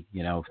they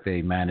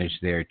manage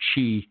their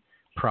chi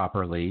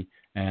properly,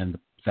 and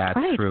that's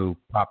through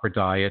proper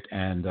diet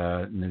and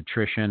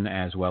nutrition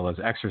as well as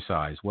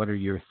exercise. What are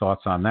your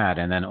thoughts on that?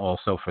 And then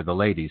also for the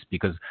ladies,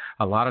 because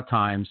a lot of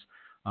times,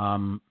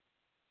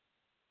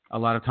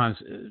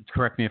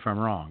 correct me if I'm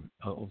wrong,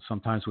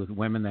 sometimes with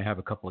women, they have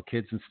a couple of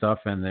kids and stuff,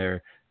 and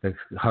the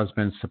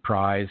husband's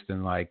surprised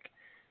and like,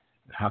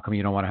 how come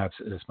you don't want to have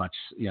as much,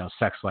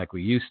 sex like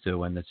we used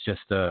to? And it's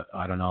just,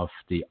 I don't know if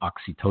the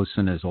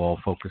oxytocin is all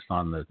focused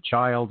on the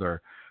child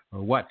or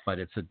what, but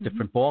it's a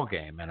different ball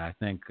game. And I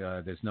think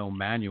there's no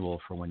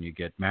manual for when you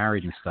get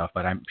married and stuff,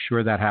 but I'm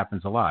sure that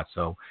happens a lot.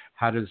 So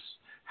how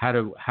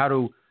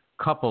do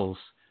couples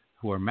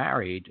who are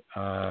married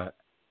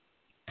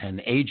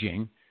and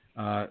aging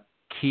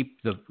keep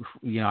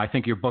I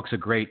think your book's a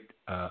great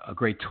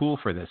tool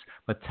for this,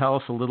 but tell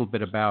us a little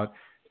bit about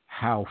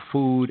how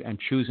food and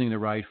choosing the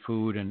right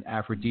food and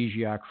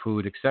aphrodisiac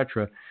food,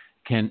 etc.,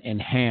 can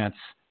enhance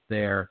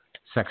their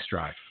sex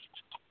drive.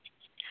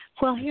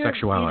 Well, here,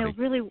 sexuality.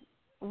 Really,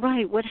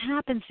 right. What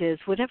happens is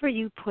whatever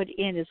you put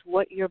in is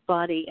what your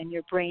body and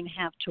your brain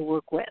have to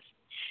work with.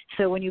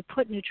 So when you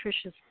put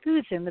nutritious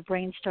foods in, the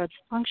brain starts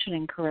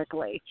functioning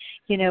correctly.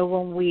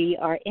 When we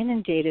are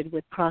inundated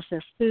with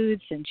processed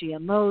foods and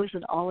GMOs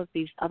and all of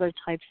these other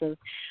types of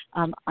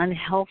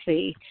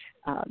unhealthy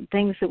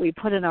things that we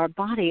put in our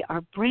body,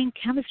 our brain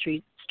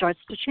chemistry starts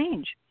to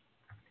change.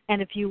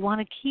 And if you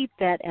want to keep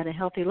that at a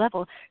healthy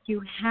level,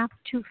 you have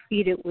to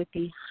feed it with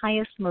the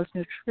highest, most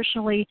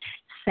nutritionally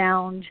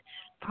sound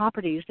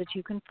properties that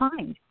you can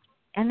find.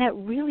 And that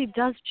really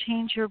does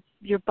change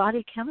your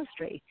body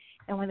chemistry.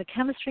 And when the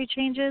chemistry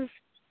changes,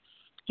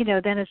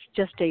 then it's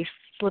just a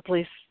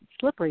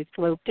slippery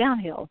slope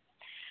downhill.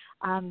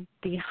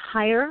 The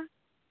higher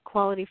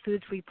quality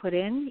foods we put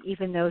in,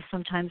 even though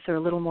sometimes they're a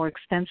little more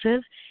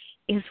expensive,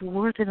 is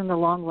worth it in the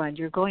long run.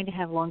 You're going to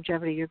have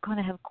longevity. You're going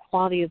to have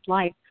quality of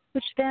life,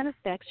 which then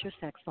affects your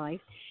sex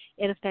life.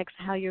 It affects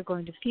how you're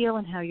going to feel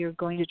and how you're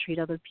going to treat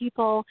other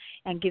people,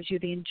 and gives you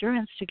the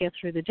endurance to get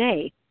through the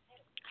day.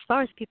 As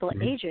far as people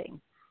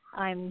aging,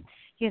 I'm,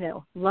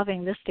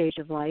 loving this stage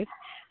of life.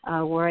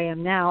 Where I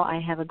am now, I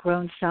have a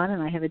grown son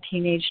and I have a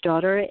teenage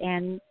daughter,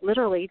 and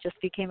literally just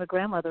became a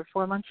grandmother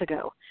 4 months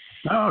ago.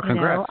 Oh,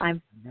 congrats.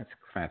 That's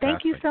fantastic.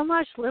 Thank you so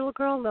much, little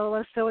girl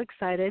Lola. So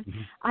excited.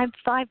 I'm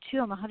 5'2".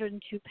 I'm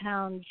 102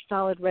 pounds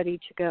solid, ready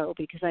to go,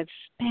 because I've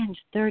spent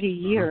 30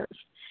 years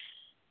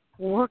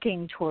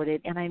working toward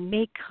it, and I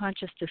make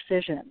conscious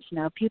decisions.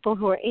 Now, people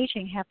who are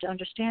aging have to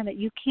understand that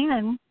you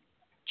can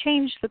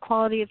change the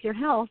quality of your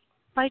health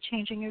by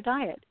changing your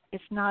diet.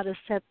 It's not a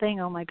set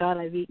thing. Oh my God,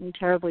 I've eaten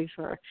terribly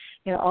for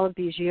all of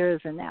these years,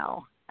 and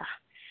now,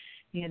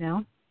 you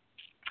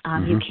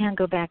can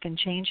go back and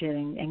change it,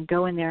 and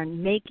go in there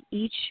and make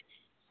each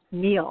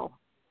meal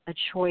a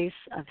choice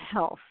of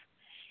health.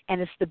 And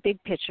it's the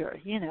big picture.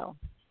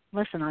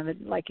 Listen,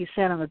 like you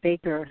said, I'm a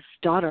baker's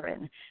daughter,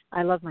 and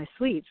I love my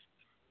sweets.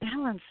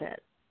 Balance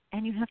it.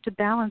 And you have to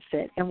balance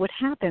it. And what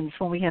happens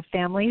when we have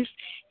families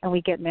and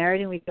we get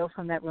married and we go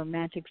from that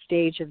romantic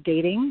stage of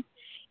dating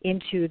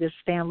into this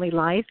family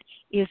life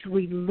is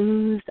we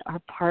lose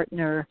our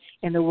partner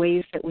in the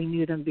ways that we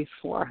knew them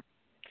before.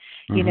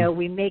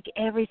 We make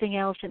everything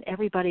else and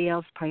everybody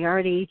else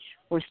priority.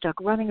 We're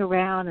stuck running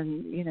around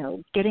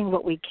and, getting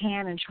what we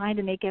can and trying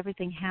to make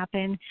everything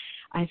happen.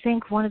 I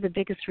think one of the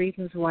biggest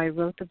reasons why I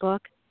wrote the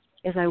book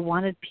is I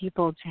wanted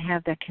people to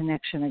have that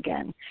connection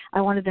again.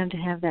 I wanted them to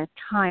have that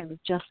time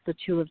of just the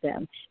two of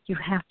them. You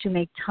have to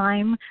make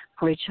time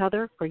for each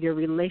other, for your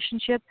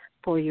relationship,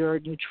 for your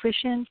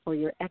nutrition, for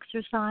your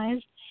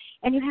exercise,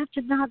 and you have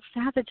to not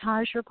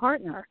sabotage your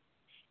partner.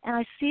 And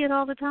I see it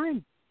all the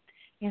time.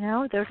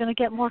 They're going to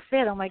get more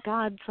fit. Oh, my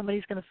God,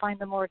 somebody's going to find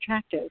them more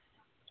attractive.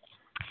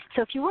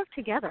 So if you work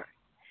together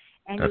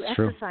and you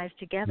exercise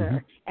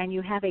together and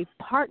you have a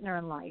partner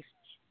in life,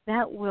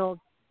 that will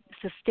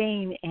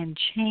sustain and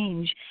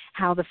change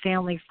how the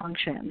family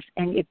functions.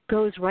 And it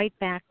goes right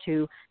back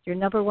to your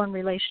number one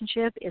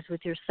relationship is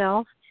with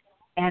yourself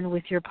and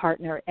with your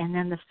partner, and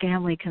then the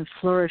family can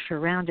flourish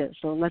around it.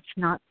 So let's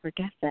not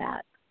forget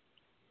that.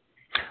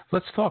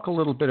 Let's talk a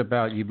little bit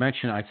about, you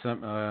mentioned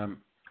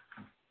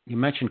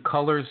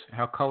colors,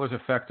 how colors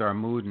affect our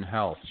mood and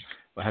health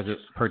as it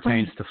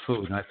pertains to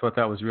food. And I thought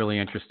that was really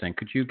interesting.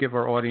 Could you give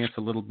our audience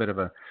a little bit of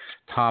a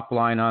top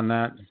line on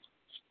that?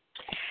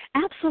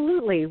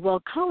 Absolutely.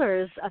 Well,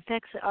 colors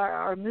affects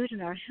our mood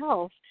and our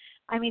health.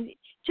 I mean,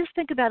 just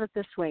think about it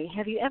this way.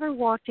 Have you ever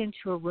walked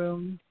into a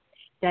room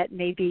that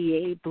may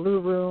be a blue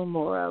room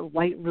or a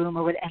white room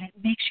or whatever, and it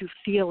makes you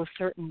feel a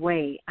certain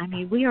way? I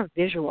mean, we are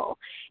visual.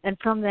 And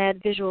from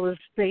that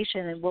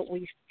visualization and what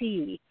we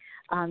see,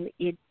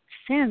 it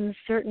sends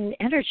certain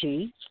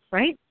energy,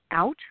 right,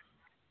 out,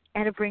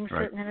 and it brings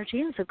certain energy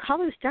in. So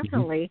colors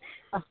definitely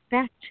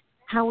affect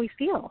how we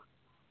feel.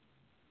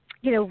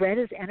 Red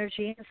is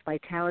energy and it's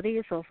vitality.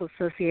 It's also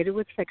associated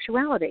with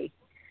sexuality.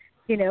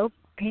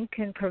 Pink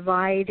can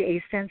provide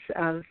a sense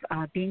of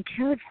being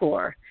cared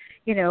for,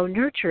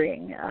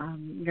 nurturing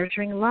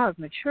love,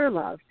 mature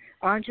love.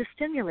 Orange is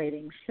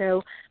stimulating.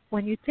 So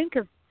when you think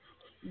of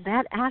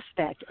that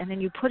aspect and then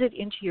you put it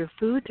into your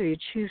foods, or you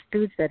choose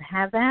foods that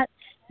have that,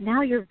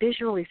 now you're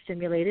visually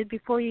stimulated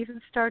before you even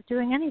start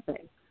doing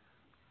anything.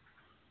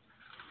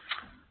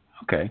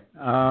 Okay.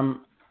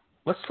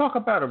 Let's talk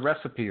about a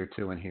recipe or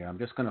two in here. I'm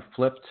just going to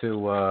flip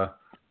to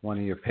one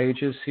of your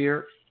pages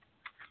here.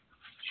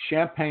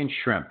 Champagne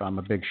shrimp. I'm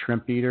a big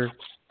shrimp eater.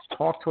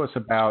 Talk to us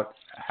about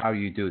how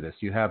you do this.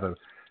 You have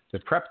the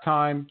prep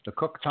time, the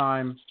cook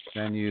time,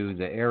 then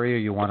the area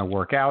you want to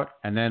work out.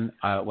 And then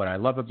what I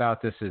love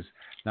about this is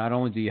not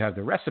only do you have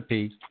the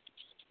recipe,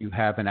 you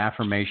have an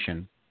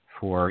affirmation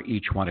for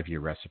each one of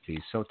your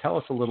recipes. So tell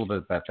us a little bit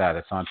about that.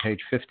 It's on page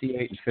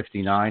 58 and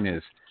 59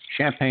 is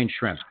champagne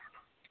shrimp,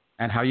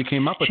 and how you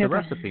came up with the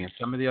recipe and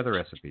some of the other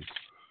recipes.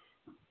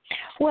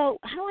 Well,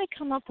 how I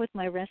come up with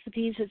my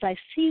recipes is I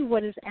see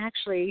what is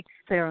actually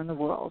there in the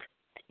world.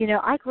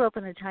 I grew up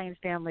in an Italian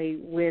family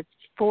with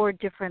 4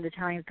 different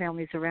Italian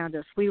families around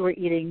us. We were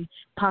eating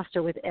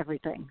pasta with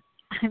everything.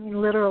 I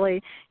mean,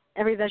 literally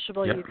every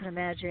vegetable you can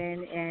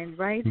imagine, and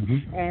rice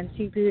and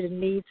seafood and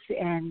meats.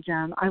 And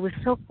I was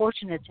so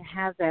fortunate to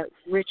have that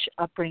rich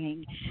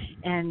upbringing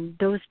and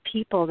those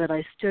people that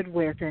I stood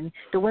with. And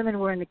the women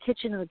were in the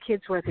kitchen and the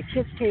kids were at the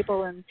kids'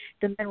 table and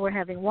the men were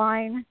having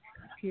wine.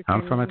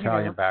 I'm from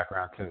Italian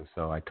background too,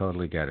 so I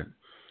totally get it.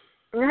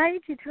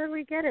 Right? You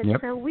totally get it.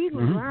 Yep. So we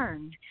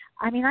learned.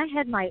 I mean, I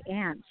had my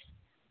aunts,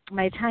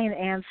 my Italian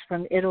aunts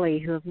from Italy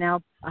who have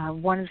now,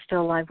 one is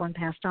still alive, one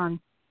passed on,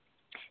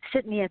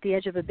 sit me at the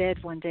edge of a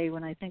bed one day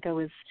when I think I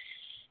was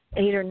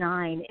 8 or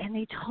 9, and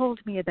they told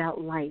me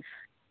about life.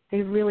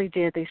 They really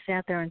did. They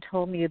sat there and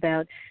told me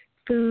about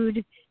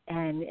food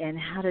and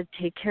how to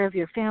take care of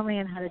your family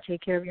and how to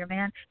take care of your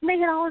man. And they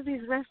had all of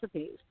these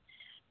recipes.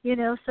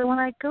 So when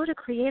I go to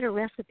create a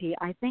recipe,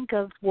 I think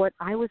of what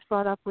I was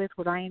brought up with,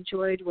 what I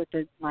enjoyed, what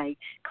my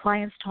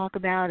clients talk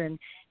about,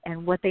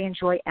 and what they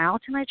enjoy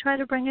out, and I try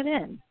to bring it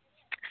in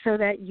so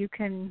that you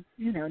can,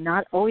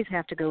 not always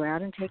have to go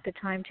out and take the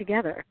time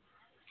together.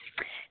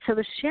 So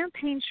the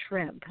champagne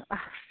shrimp,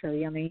 so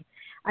yummy.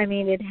 I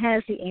mean, it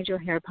has the angel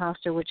hair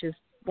pasta, which is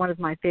one of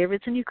my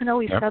favorites, and you can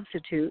always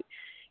substitute,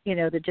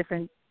 the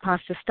different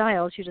pasta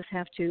styles. You just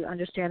have to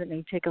understand it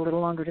may take a little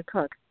longer to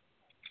cook.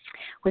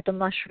 With the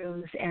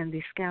mushrooms and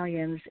the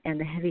scallions and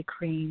the heavy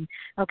cream.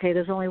 Okay,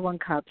 there's only 1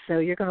 cup, so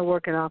you're going to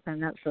work it off. I'm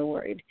not so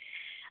worried.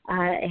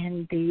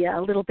 And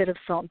a little bit of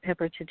salt and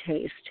pepper to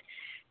taste.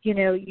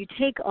 You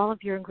take all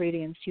of your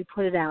ingredients, you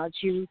put it out,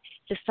 you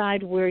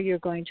decide where you're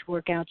going to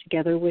work out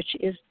together, which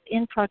is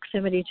in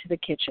proximity to the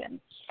kitchen.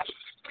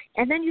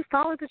 And then you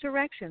follow the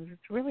directions.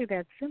 It's really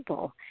that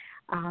simple.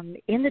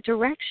 In the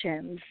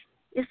directions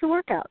is the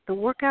workout. The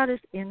workout is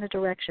in the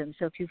directions.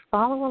 So if you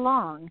follow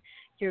along,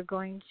 you're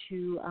going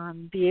to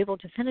be able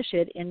to finish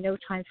it in no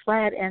time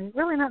flat and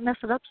really not mess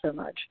it up so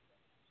much.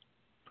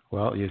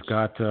 Well, you've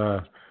got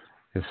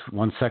this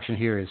one section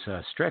here is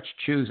stretch,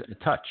 choose,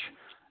 touch.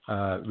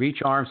 Reach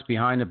arms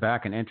behind the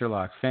back and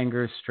interlock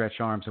fingers.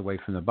 Stretch arms away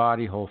from the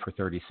body. Hold for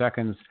 30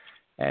 seconds.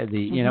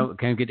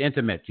 Can get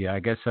intimate. Yeah, I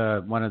guess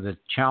one of the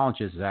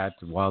challenges that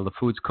while the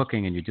food's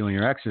cooking and you're doing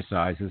your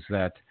exercise is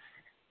that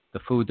the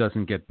food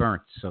doesn't get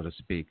burnt, so to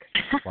speak,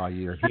 while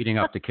you're heating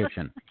up the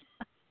kitchen.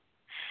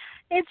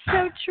 It's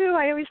so true.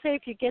 I always say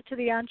if you get to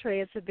the entree,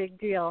 it's a big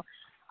deal.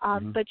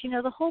 But,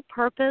 the whole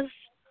purpose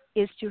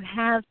is to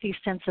have the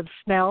sense of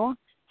smell,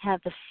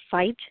 have the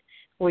sight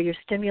where you're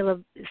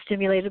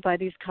stimulated by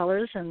these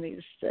colors and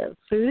these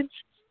foods,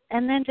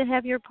 and then to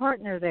have your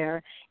partner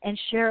there and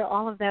share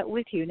all of that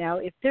with you. Now,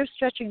 if they're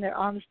stretching their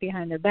arms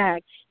behind their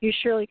back, you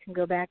surely can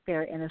go back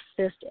there and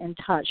assist and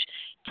touch.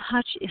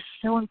 Touch is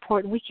so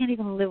important. We can't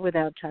even live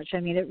without touch. I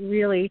mean, it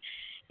really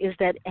is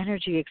that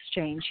energy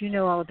exchange. You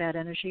know all about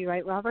energy,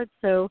 right, Robert?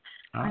 So,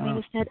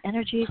 it's that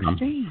energy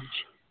exchange.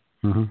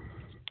 Mm-hmm.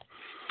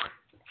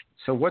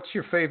 So what's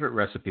your favorite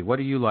recipe? What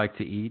do you like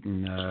to eat,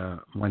 and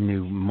when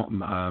you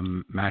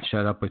match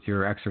that up with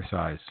your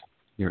exercise,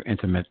 your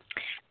intimate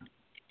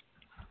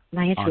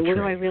entree? What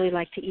do I really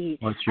like to eat?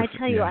 I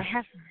tell you, I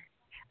have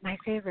my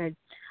favorite.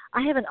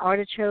 I have an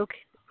artichoke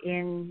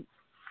in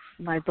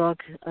my book,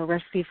 a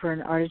recipe for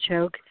an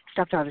artichoke,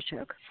 stuffed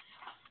artichoke,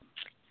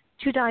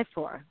 to die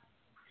for.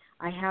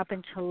 I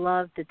happen to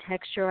love the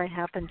texture. I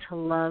happen to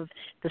love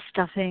the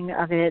stuffing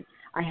of it.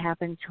 I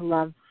happen to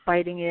love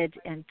biting it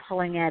and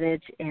pulling at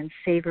it and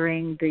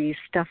savoring the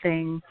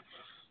stuffing.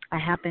 I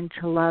happen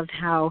to love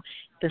how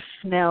the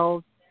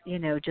smell,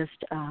 just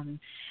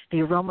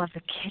the aroma of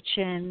the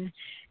kitchen.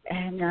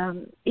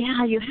 And,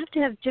 you have to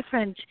have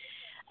different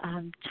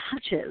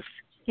touches.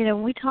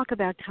 When we talk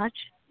about touch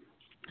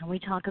and we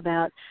talk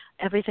about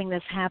everything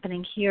that's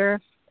happening here,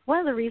 one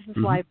of the reasons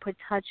why I put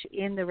touch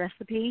in the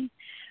recipe,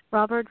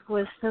 Robert,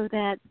 was so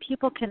that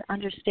people can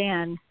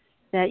understand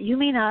that you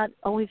may not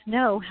always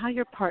know how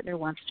your partner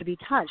wants to be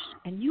touched,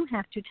 and you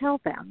have to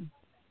tell them.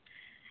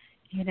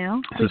 We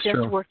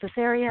just worked this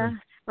area,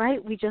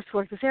 right? We just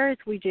worked this area.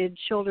 We did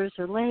shoulders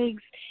or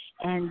legs,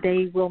 and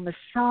they will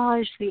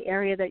massage the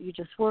area that you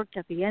just worked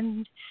at the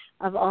end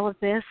of all of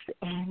this,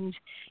 and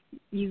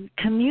you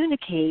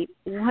communicate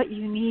what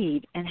you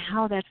need and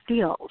how that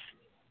feels.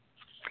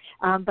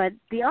 But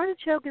the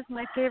artichoke is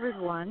my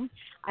favorite one,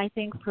 I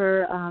think,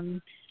 for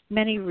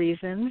many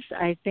reasons.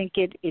 I think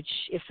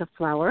it's a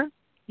flower.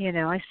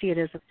 I see it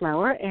as a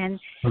flower. And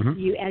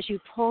as you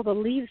pull the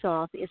leaves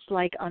off, it's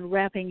like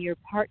unwrapping your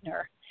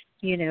partner,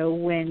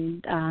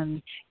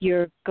 when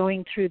you're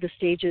going through the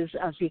stages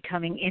of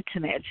becoming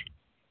intimate.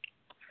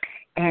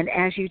 And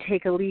as you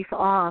take a leaf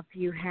off,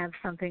 you have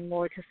something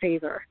more to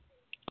savor.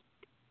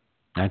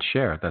 And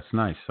share. That's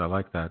nice. I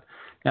like that.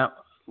 Now,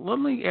 let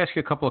me ask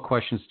you a couple of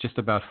questions just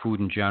about food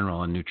in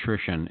general and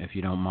nutrition, if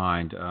you don't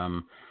mind.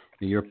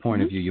 Your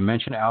point of view, you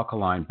mentioned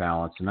alkaline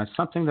balance, and that's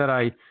something that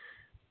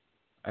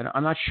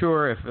I'm not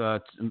sure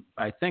if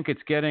I think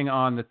it's getting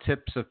on the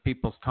tips of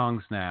people's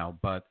tongues now,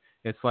 but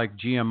it's like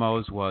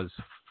GMOs was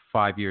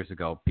 5 years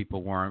ago.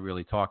 People weren't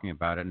really talking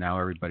about it. Now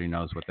everybody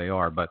knows what they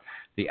are. But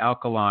the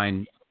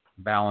alkaline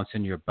balance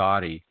in your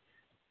body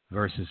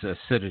versus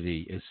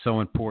acidity is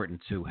so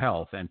important to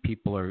health, and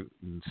people are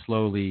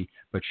slowly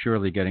but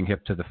surely getting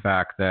hip to the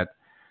fact that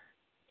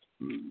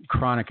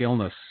chronic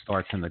illness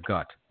starts in the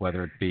gut,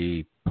 whether it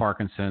be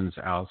Parkinson's,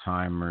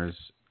 Alzheimer's,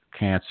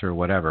 cancer,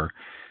 whatever.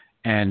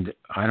 And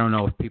I don't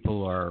know if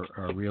people are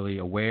really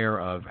aware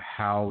of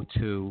how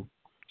to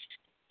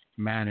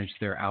manage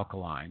their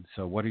alkaline.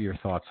 So what are your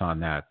thoughts on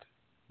that,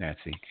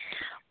 Nancy?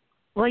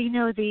 Well,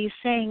 the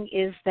saying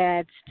is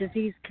that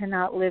disease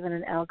cannot live in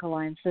an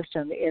alkaline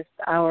system. If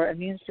our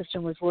immune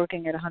system was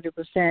working at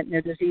 100%,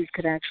 no disease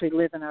could actually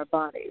live in our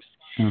bodies.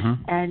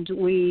 And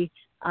we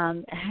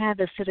have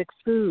acidic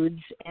foods,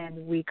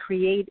 and we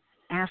create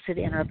acid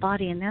in our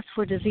body, and that's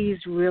where disease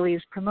really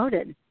is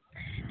promoted.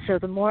 So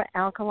the more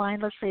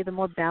alkaline, let's say, the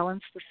more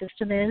balanced the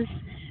system is,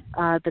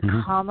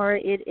 the calmer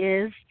it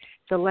is,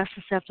 the less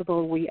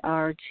susceptible we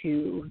are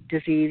to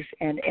disease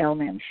and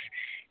ailments.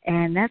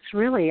 And that's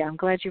really, I'm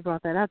glad you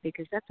brought that up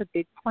because that's a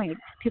big point.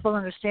 People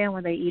understand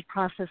when they eat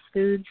processed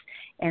foods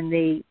and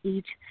they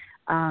eat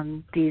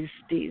these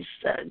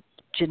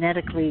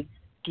genetically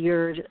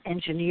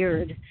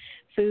engineered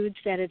foods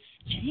that it's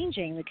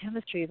changing the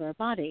chemistry of our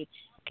body.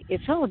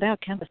 It's all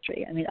about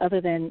chemistry. I mean, other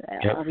than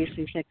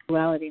obviously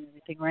sexuality and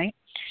everything, right?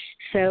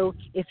 So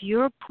if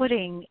you're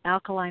putting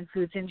alkaline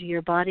foods into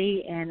your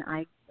body, and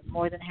I'm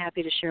more than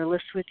happy to share a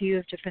list with you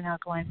of different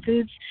alkaline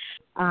foods,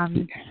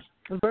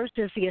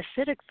 versus the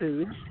acidic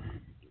foods,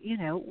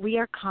 we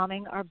are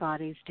calming our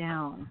bodies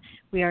down.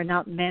 We are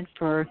not meant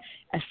for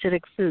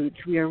acidic foods.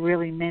 We are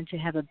really meant to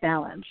have a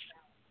balance.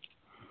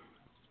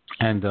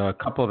 And a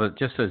couple of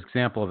just an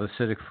example of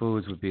acidic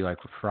foods would be like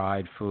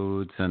fried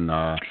foods and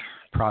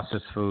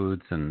processed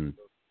foods and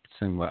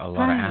a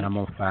lot of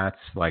animal fats.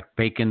 Like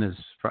bacon is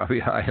probably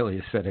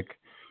highly acidic.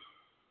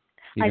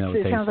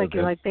 It sounds like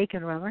you like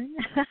bacon, Robert.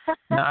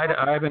 No,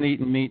 I haven't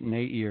eaten meat in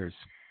 8 years.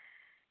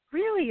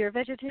 Really, you're a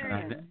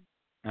vegetarian?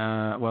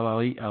 Well,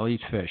 I'll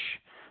eat fish,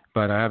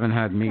 but I haven't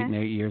had meat in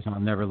 8 years, and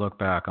I'll never look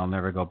back. I'll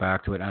never go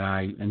back to it, and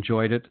I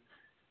enjoyed it.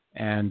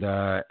 And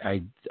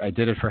I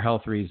did it for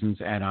health reasons,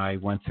 and I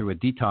went through a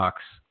detox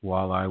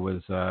while I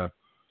was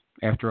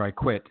after I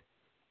quit,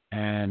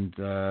 and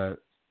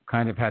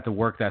kind of had to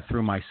work that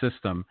through my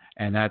system,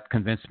 and that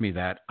convinced me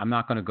that I'm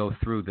not going to go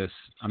through this.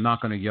 I'm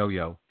not going to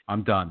yo-yo.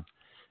 I'm done.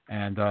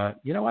 And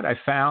you know what I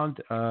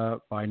found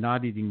by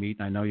not eating meat,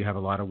 and I know you have a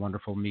lot of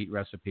wonderful meat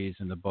recipes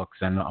in the books,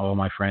 and all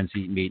my friends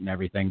eat meat and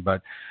everything,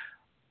 but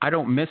I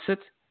don't miss it,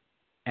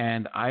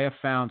 and I have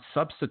found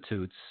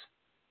substitutes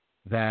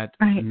that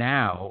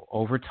now,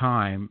 over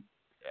time,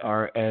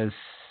 are as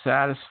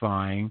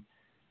satisfying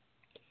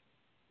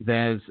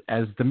as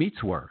the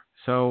meats were.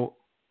 So,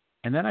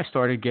 and then I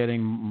started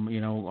getting,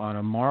 on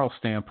a moral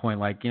standpoint,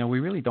 like, we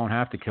really don't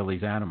have to kill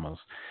these animals.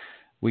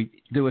 We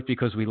do it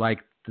because we like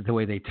the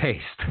way they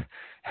taste,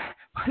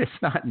 but it's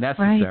not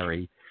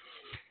necessary.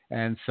 Right.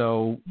 And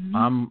so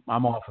I'm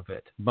off of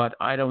it, but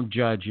I don't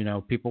judge,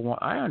 people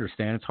I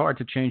understand it's hard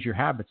to change your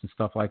habits and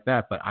stuff like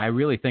that, but I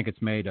really think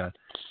it's made a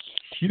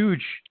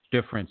huge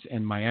difference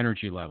in my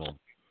energy level,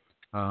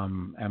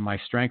 and my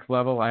strength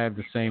level. I have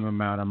the same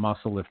amount of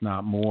muscle, if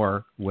not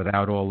more,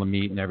 without all the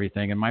meat and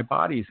everything. And my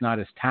body is not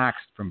as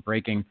taxed from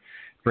breaking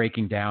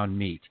down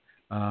meat.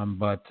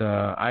 But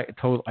I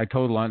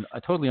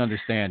totally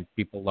understand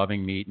people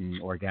loving meat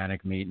and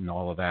organic meat and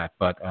all of that.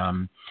 But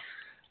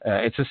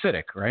it's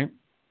acidic, right?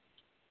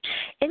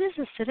 It is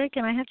acidic,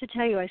 and I have to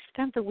tell you, I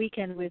spent the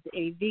weekend with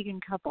a vegan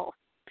couple.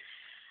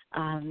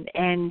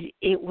 And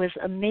it was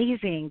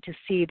amazing to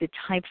see the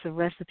types of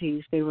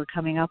recipes they were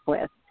coming up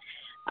with,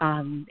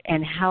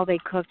 and how they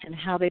cooked and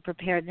how they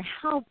prepared and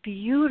how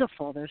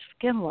beautiful their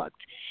skin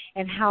looked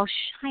and how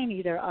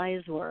shiny their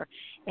eyes were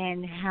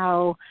and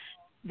how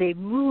they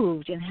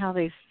moved and how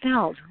they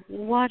felt.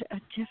 What a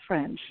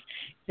difference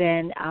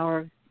than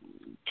our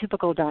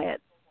typical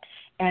diet.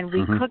 And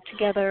we cooked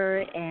together,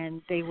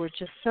 and they were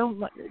just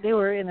they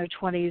were in their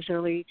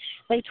 20s,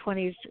 late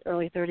 20s,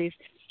 early 30s.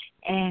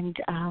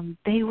 And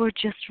they were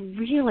just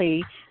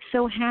really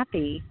so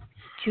happy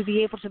to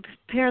be able to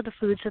prepare the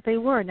foods that they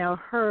were. Now,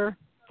 her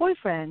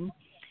boyfriend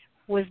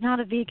was not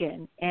a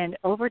vegan, and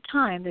over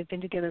time, they've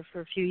been together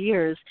for a few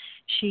years,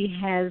 she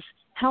has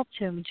helped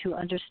him to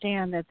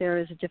understand that there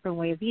is a different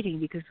way of eating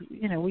because,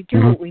 we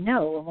do what we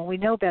know, and when we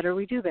know better,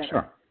 we do better.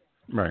 Sure.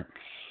 Right.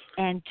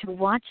 And to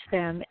watch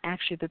them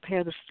actually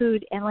prepare the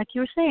food, and like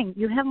you were saying,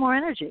 you have more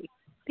energy.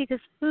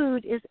 Because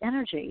food is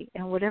energy,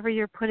 and whatever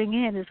you're putting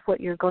in is what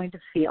you're going to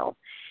feel.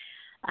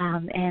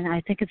 And I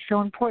think it's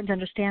so important to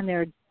understand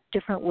there are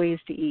different ways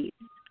to eat.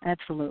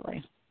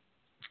 Absolutely.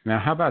 Now,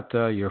 how about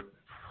your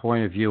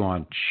point of view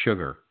on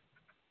sugar?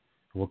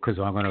 Well, because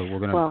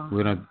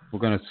we're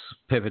gonna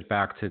pivot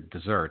back to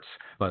desserts,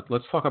 but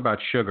let's talk about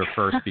sugar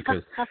first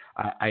because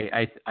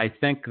I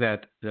think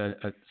that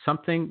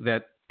something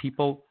that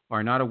people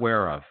are not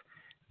aware of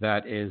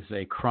that is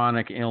a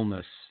chronic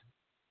illness.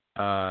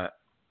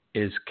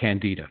 Is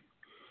Candida,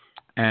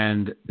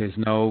 and there's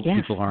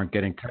people aren't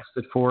getting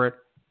tested for it.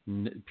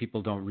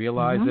 People don't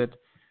realize it.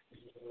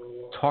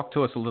 Talk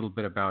to us a little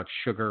bit about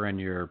sugar and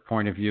your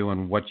point of view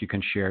and what you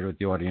can share with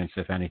the audience,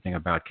 if anything,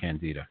 about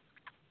Candida.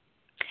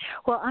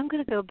 Well, I'm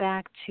going to go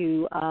back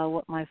to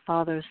what my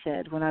father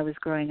said when I was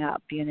growing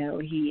up.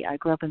 I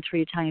grew up in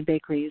 3 Italian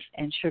bakeries,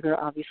 and sugar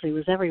obviously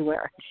was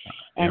everywhere.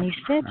 And he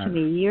said to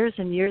me years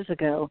and years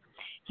ago,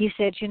 he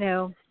said,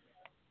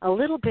 a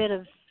little bit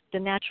of the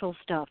natural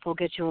stuff will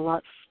get you a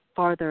lot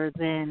farther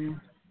than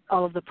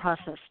all of the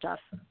processed stuff.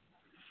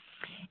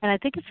 And I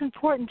think it's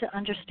important to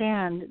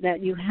understand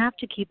that you have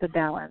to keep a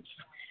balance,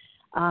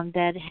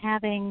 that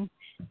having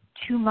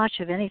too much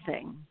of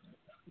anything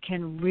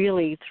can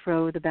really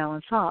throw the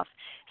balance off.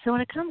 So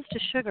when it comes to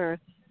sugar,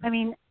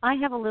 I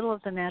have a little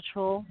of the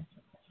natural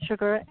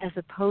sugar as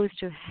opposed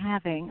to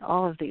having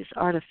all of these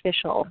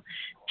artificial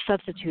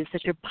substitutes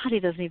that your body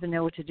doesn't even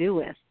know what to do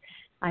with.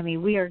 I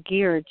mean, we are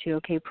geared to,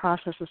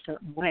 process a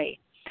certain way.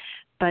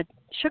 But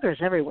sugar is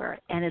everywhere,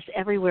 and it's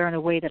everywhere in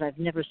a way that I've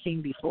never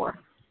seen before.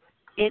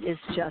 It is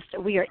just,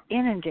 we are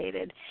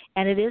inundated,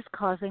 and it is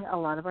causing a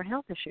lot of our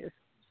health issues.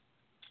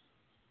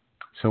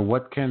 So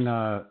what can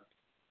the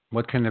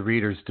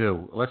readers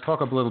do? Let's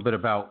talk a little bit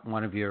about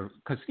one of your,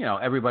 because,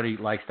 everybody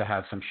likes to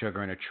have some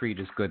sugar, and a treat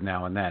is good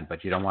now and then,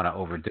 but you don't want to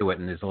overdo it,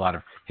 and there's a lot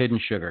of hidden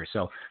sugar.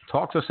 So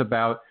talk to us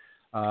about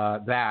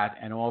that,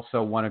 and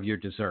also one of your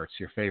desserts,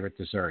 your favorite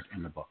dessert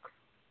in the book.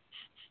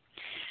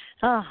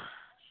 Oh,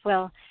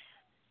 well,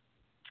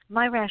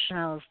 my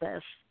rationale is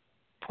this: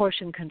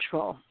 portion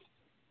control.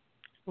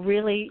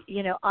 Really,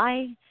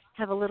 I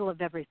have a little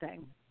of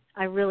everything.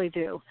 I really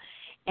do.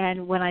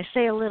 And when I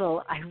say a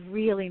little, I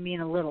really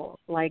mean a little,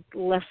 like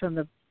less than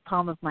the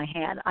palm of my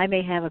hand. I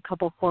may have a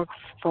couple forks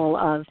full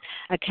of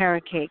a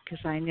carrot cake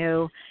because I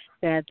know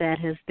that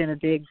has been a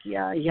big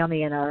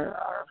yummy in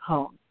our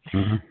home.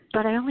 Mm-hmm.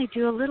 But I only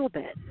do a little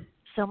bit.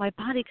 So my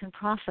body can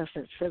process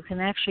it, so it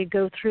can actually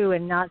go through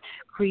and not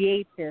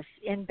create this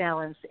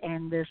imbalance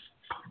and this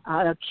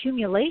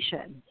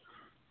accumulation,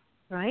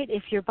 right?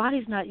 If your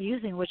body's not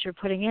using what you're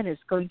putting in,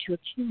 it's going to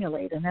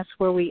accumulate, and that's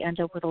where we end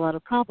up with a lot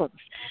of problems.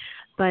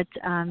 But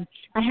I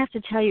have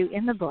to tell you,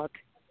 in the book,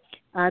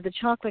 the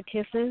chocolate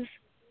kisses,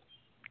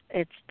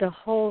 it's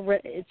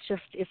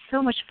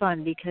so much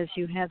fun because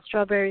you have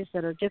strawberries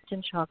that are dipped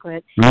in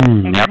chocolate,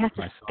 and you have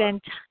to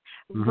spend,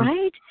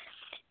 right?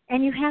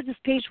 And you have this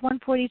page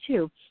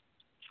 142,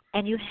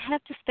 and you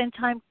have to spend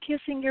time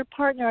kissing your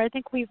partner. I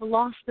think we've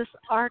lost this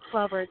art,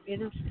 Robert.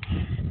 It is,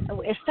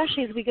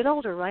 especially as we get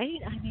older, right?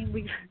 I mean,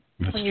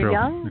 when you're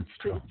young,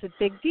 it's a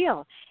big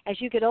deal.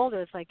 As you get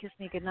older, it's like, kiss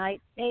me goodnight,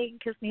 hey,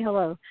 kiss me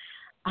hello.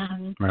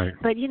 Right.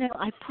 But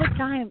I put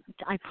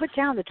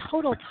down the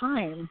total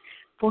time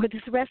for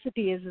this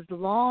recipe is as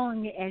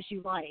long as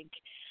you like.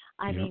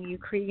 I mean, you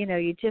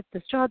dip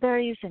the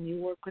strawberries and you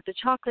work with the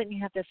chocolate and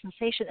you have that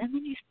sensation, and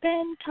then you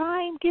spend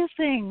time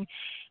kissing.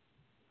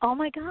 Oh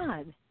my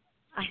God,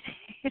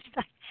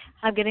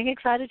 I'm getting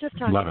excited just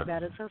talking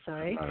about it. So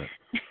sorry.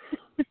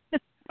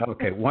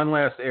 Okay, one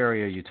last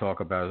area you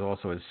talk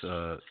about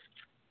is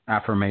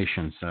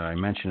affirmations. I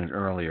mentioned it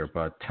earlier,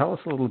 but tell us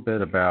a little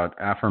bit about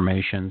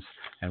affirmations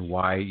and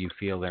why you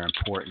feel they're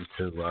important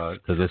to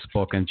this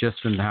book and just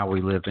in how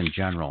we live in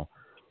general.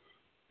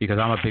 Because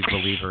I'm a big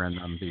believer in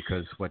them,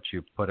 because what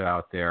you put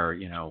out there,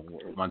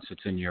 once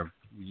it's in your,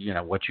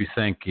 what you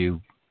think you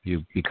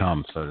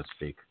become, so to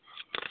speak.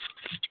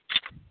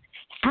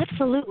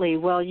 Absolutely.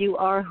 Well, you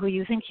are who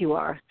you think you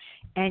are,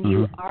 and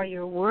you are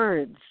your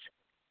words.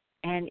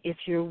 And if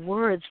your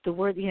words,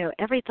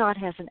 every thought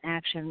has an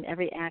action,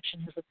 every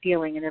action has a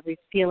feeling, and every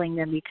feeling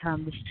then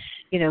becomes,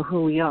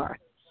 who we are.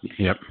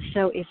 Yep.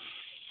 So it's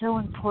so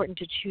important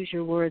to choose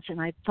your words, and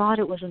I thought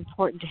it was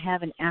important to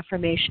have an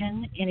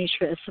affirmation in each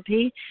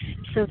recipe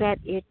so that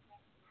it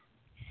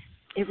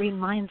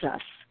reminds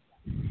us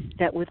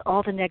that with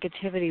all the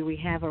negativity we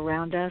have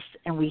around us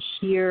and we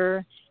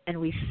hear and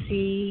we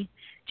see,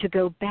 to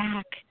go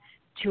back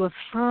to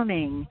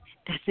affirming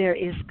that there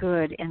is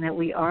good and that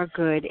we are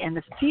good and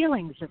the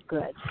feelings of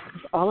good.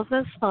 Because all of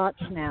those thoughts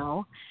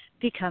now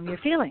become your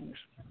feelings.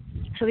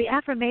 So the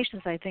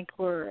affirmations, I think,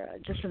 were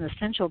just an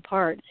essential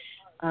part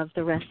of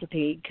the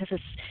recipe because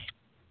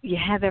you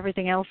have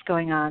everything else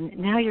going on.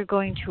 Now you're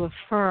going to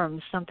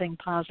affirm something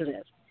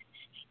positive,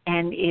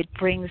 and it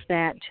brings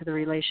that to the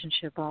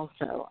relationship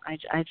also. I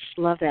just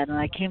love that, and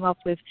I came up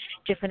with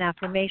different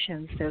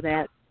affirmations so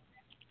that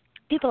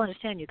people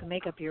understand you can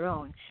make up your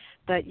own,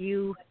 but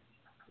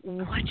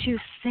what you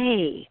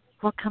say,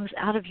 what comes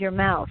out of your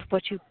mouth,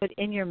 what you put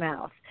in your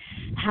mouth,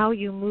 how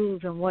you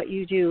move and what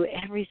you do,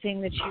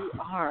 everything that you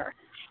are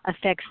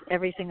affects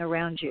everything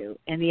around you,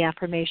 and the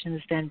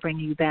affirmations then bring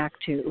you back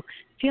to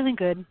feeling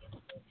good.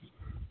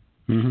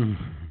 Mm-hmm.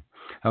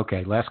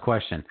 Okay, last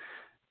question.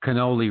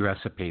 Cannoli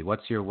recipe.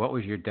 What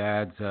was your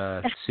dad's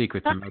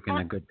secret to making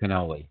a good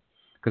cannoli?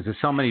 Because there's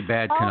so many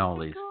bad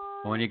cannolis.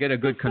 But when you get a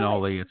good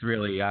cannoli, it's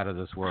really out of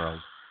this world.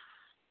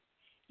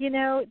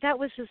 That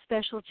was his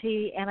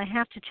specialty, and I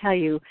have to tell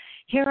you,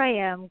 here I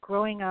am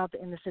growing up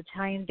in this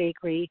Italian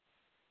bakery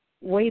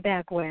way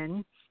back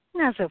when,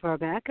 not so far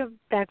back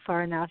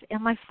far enough,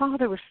 and my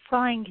father was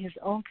frying his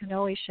own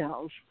cannoli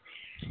shells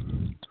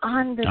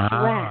on this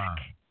rack.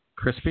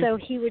 Crispy? So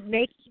he would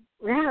make,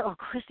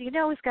 crispy.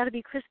 It's got to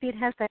be crispy. It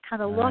has that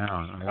kind of look.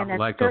 I and that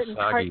like those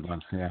soggy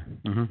ones, yeah.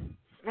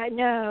 Mm-hmm. I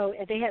know.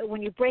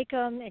 When you break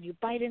them and you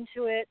bite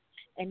into it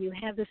and you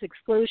have this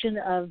explosion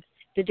of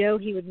the dough,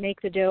 he would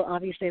make the dough.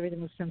 Obviously,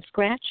 everything was from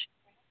scratch.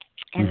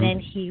 And then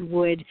he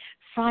would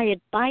fry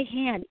it by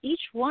hand, each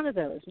one of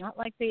those, not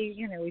like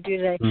we do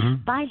today,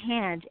 by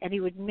hand. And he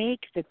would make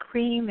the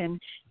cream and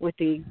with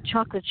the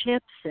chocolate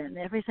chips and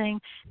everything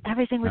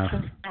was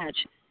from scratch.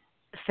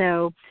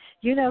 So,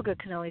 good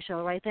cannoli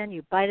shell, right? Then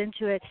you bite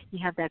into it, you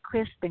have that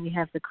crisp, and you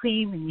have the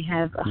cream, and you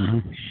have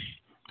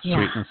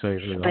sweet and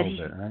savory, all of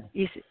it,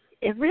 right?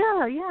 It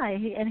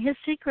really, and his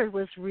secret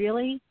was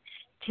really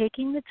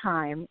taking the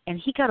time, and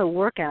he got a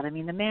workout. I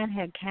mean, the man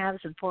had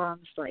calves and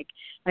forearms like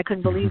I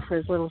couldn't believe for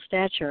his little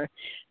stature,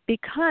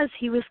 because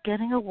he was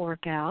getting a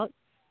workout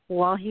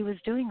while he was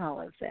doing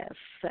all of this.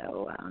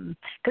 So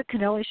good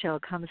cannoli shell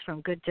comes from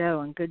good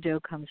dough, and good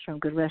dough comes from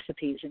good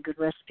recipes, and good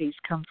recipes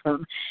come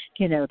from,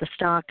 the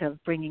stock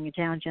of bringing it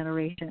down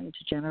generation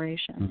to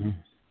generation.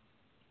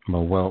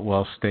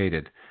 Well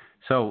stated.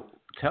 So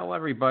tell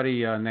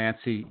everybody,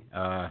 Nancy,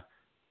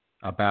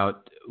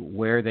 about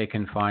where they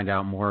can find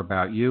out more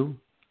about you,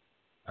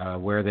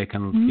 where they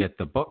can get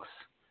the books,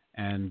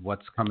 and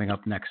what's coming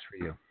up next for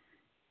you.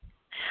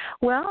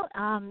 Well,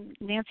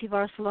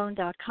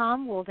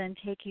 NancyVarsalone.com will then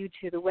take you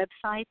to the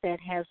website that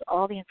has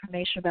all the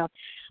information about.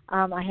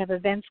 I have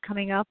events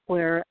coming up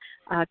where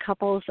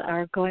couples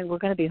are going. We're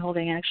going to be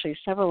holding actually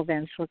several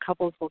events where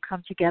couples will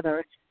come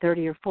together,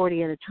 30 or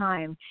 40 at a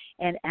time,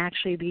 and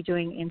actually be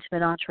doing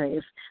intimate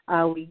entrees.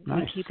 We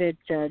keep it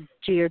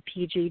G or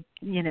PG,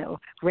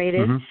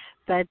 rated,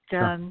 but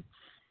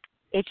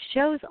it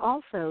shows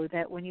also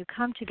that when you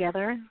come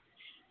together,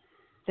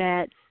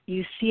 that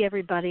you see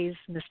everybody's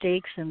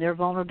mistakes and their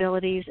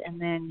vulnerabilities,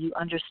 and then you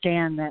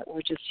understand that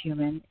we're just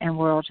human and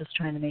we're all just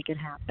trying to make it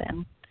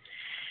happen.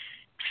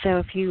 So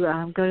if you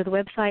go to the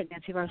website,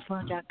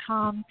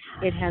 NancyVarsalone.com,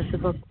 it has the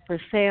books for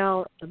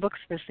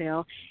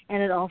sale,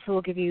 and it also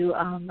will give you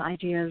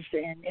ideas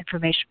and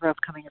information for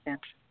upcoming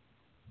events.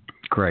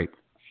 Great.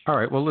 All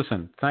right. Well,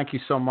 listen, thank you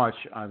so much.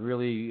 I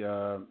really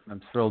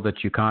am thrilled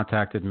that you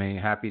contacted me.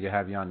 Happy to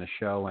have you on the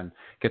show and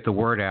get the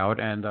word out.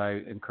 And I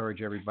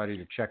encourage everybody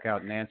to check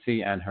out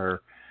Nancy and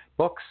her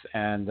books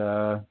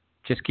and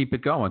just keep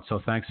it going.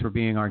 So thanks for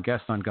being our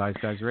guest on Guys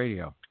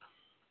Radio.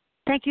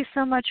 Thank you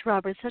so much,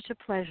 Robert. Such a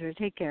pleasure.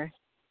 Take care.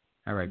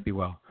 All right. Be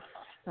well.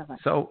 Bye-bye.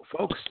 So,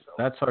 folks,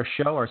 that's our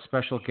show. Our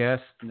special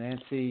guest,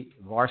 Nancy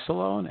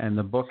Varsalone. And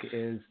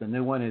the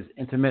new one is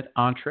Intimate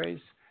Entrees.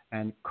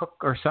 And Cook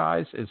or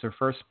Size is her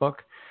first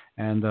book,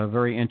 and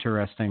very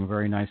interesting,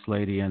 very nice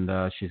lady, and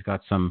she's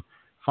got some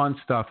fun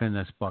stuff in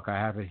this book. I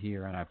have it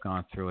here, and I've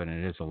gone through it,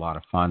 and it is a lot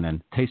of fun,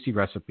 and tasty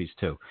recipes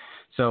too.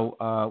 So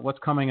what's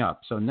coming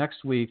up? So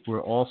next week,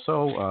 we're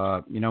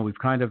also, we've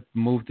kind of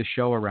moved the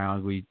show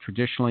around. We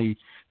traditionally,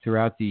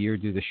 throughout the year,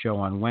 do the show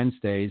on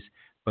Wednesdays,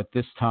 but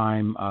this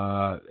time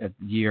at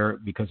year,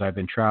 because I've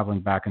been traveling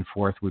back and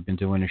forth, we've been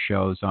doing the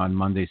shows on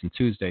Mondays and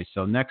Tuesdays.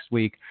 So next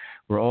week,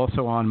 we're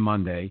also on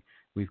Monday.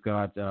 We've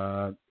got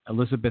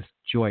Elizabeth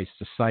Joyce,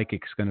 the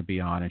psychic, is going to be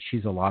on, and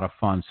she's a lot of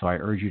fun. So I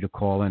urge you to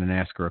call in and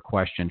ask her a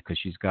question, because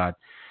she's got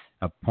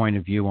a point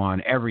of view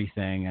on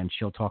everything, and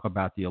she'll talk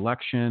about the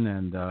election,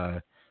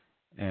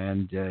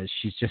 and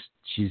she's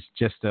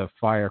just a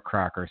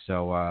firecracker.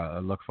 So I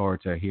look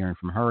forward to hearing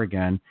from her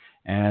again.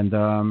 And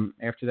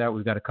after that,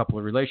 we've got a couple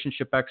of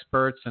relationship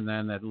experts, and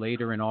then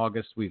later in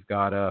August, we've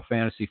got a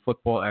fantasy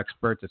football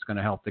expert that's going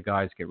to help the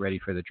guys get ready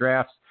for the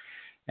drafts.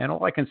 And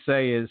all I can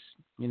say is,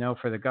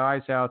 for the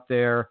guys out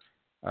there,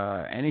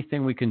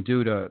 anything we can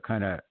do to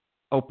kind of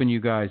open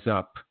you guys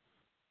up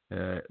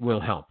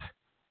will help.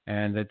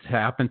 And it's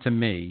happened to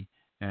me,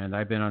 and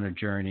I've been on a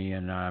journey,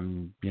 and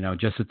I'm,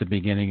 just at the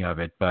beginning of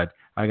it. But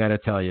I got to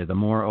tell you, the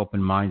more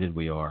open-minded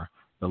we are,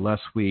 the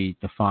less we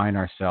define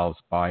ourselves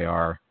by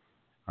our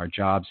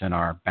jobs and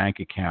our bank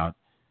account,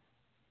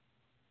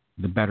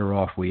 the better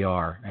off we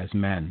are as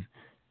men.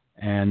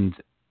 And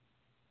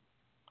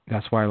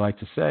that's why I like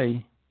to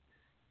say,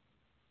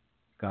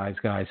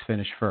 guys,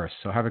 finish first.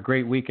 So have a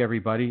great week,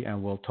 everybody,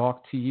 and we'll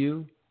talk to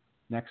you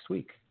next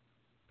week.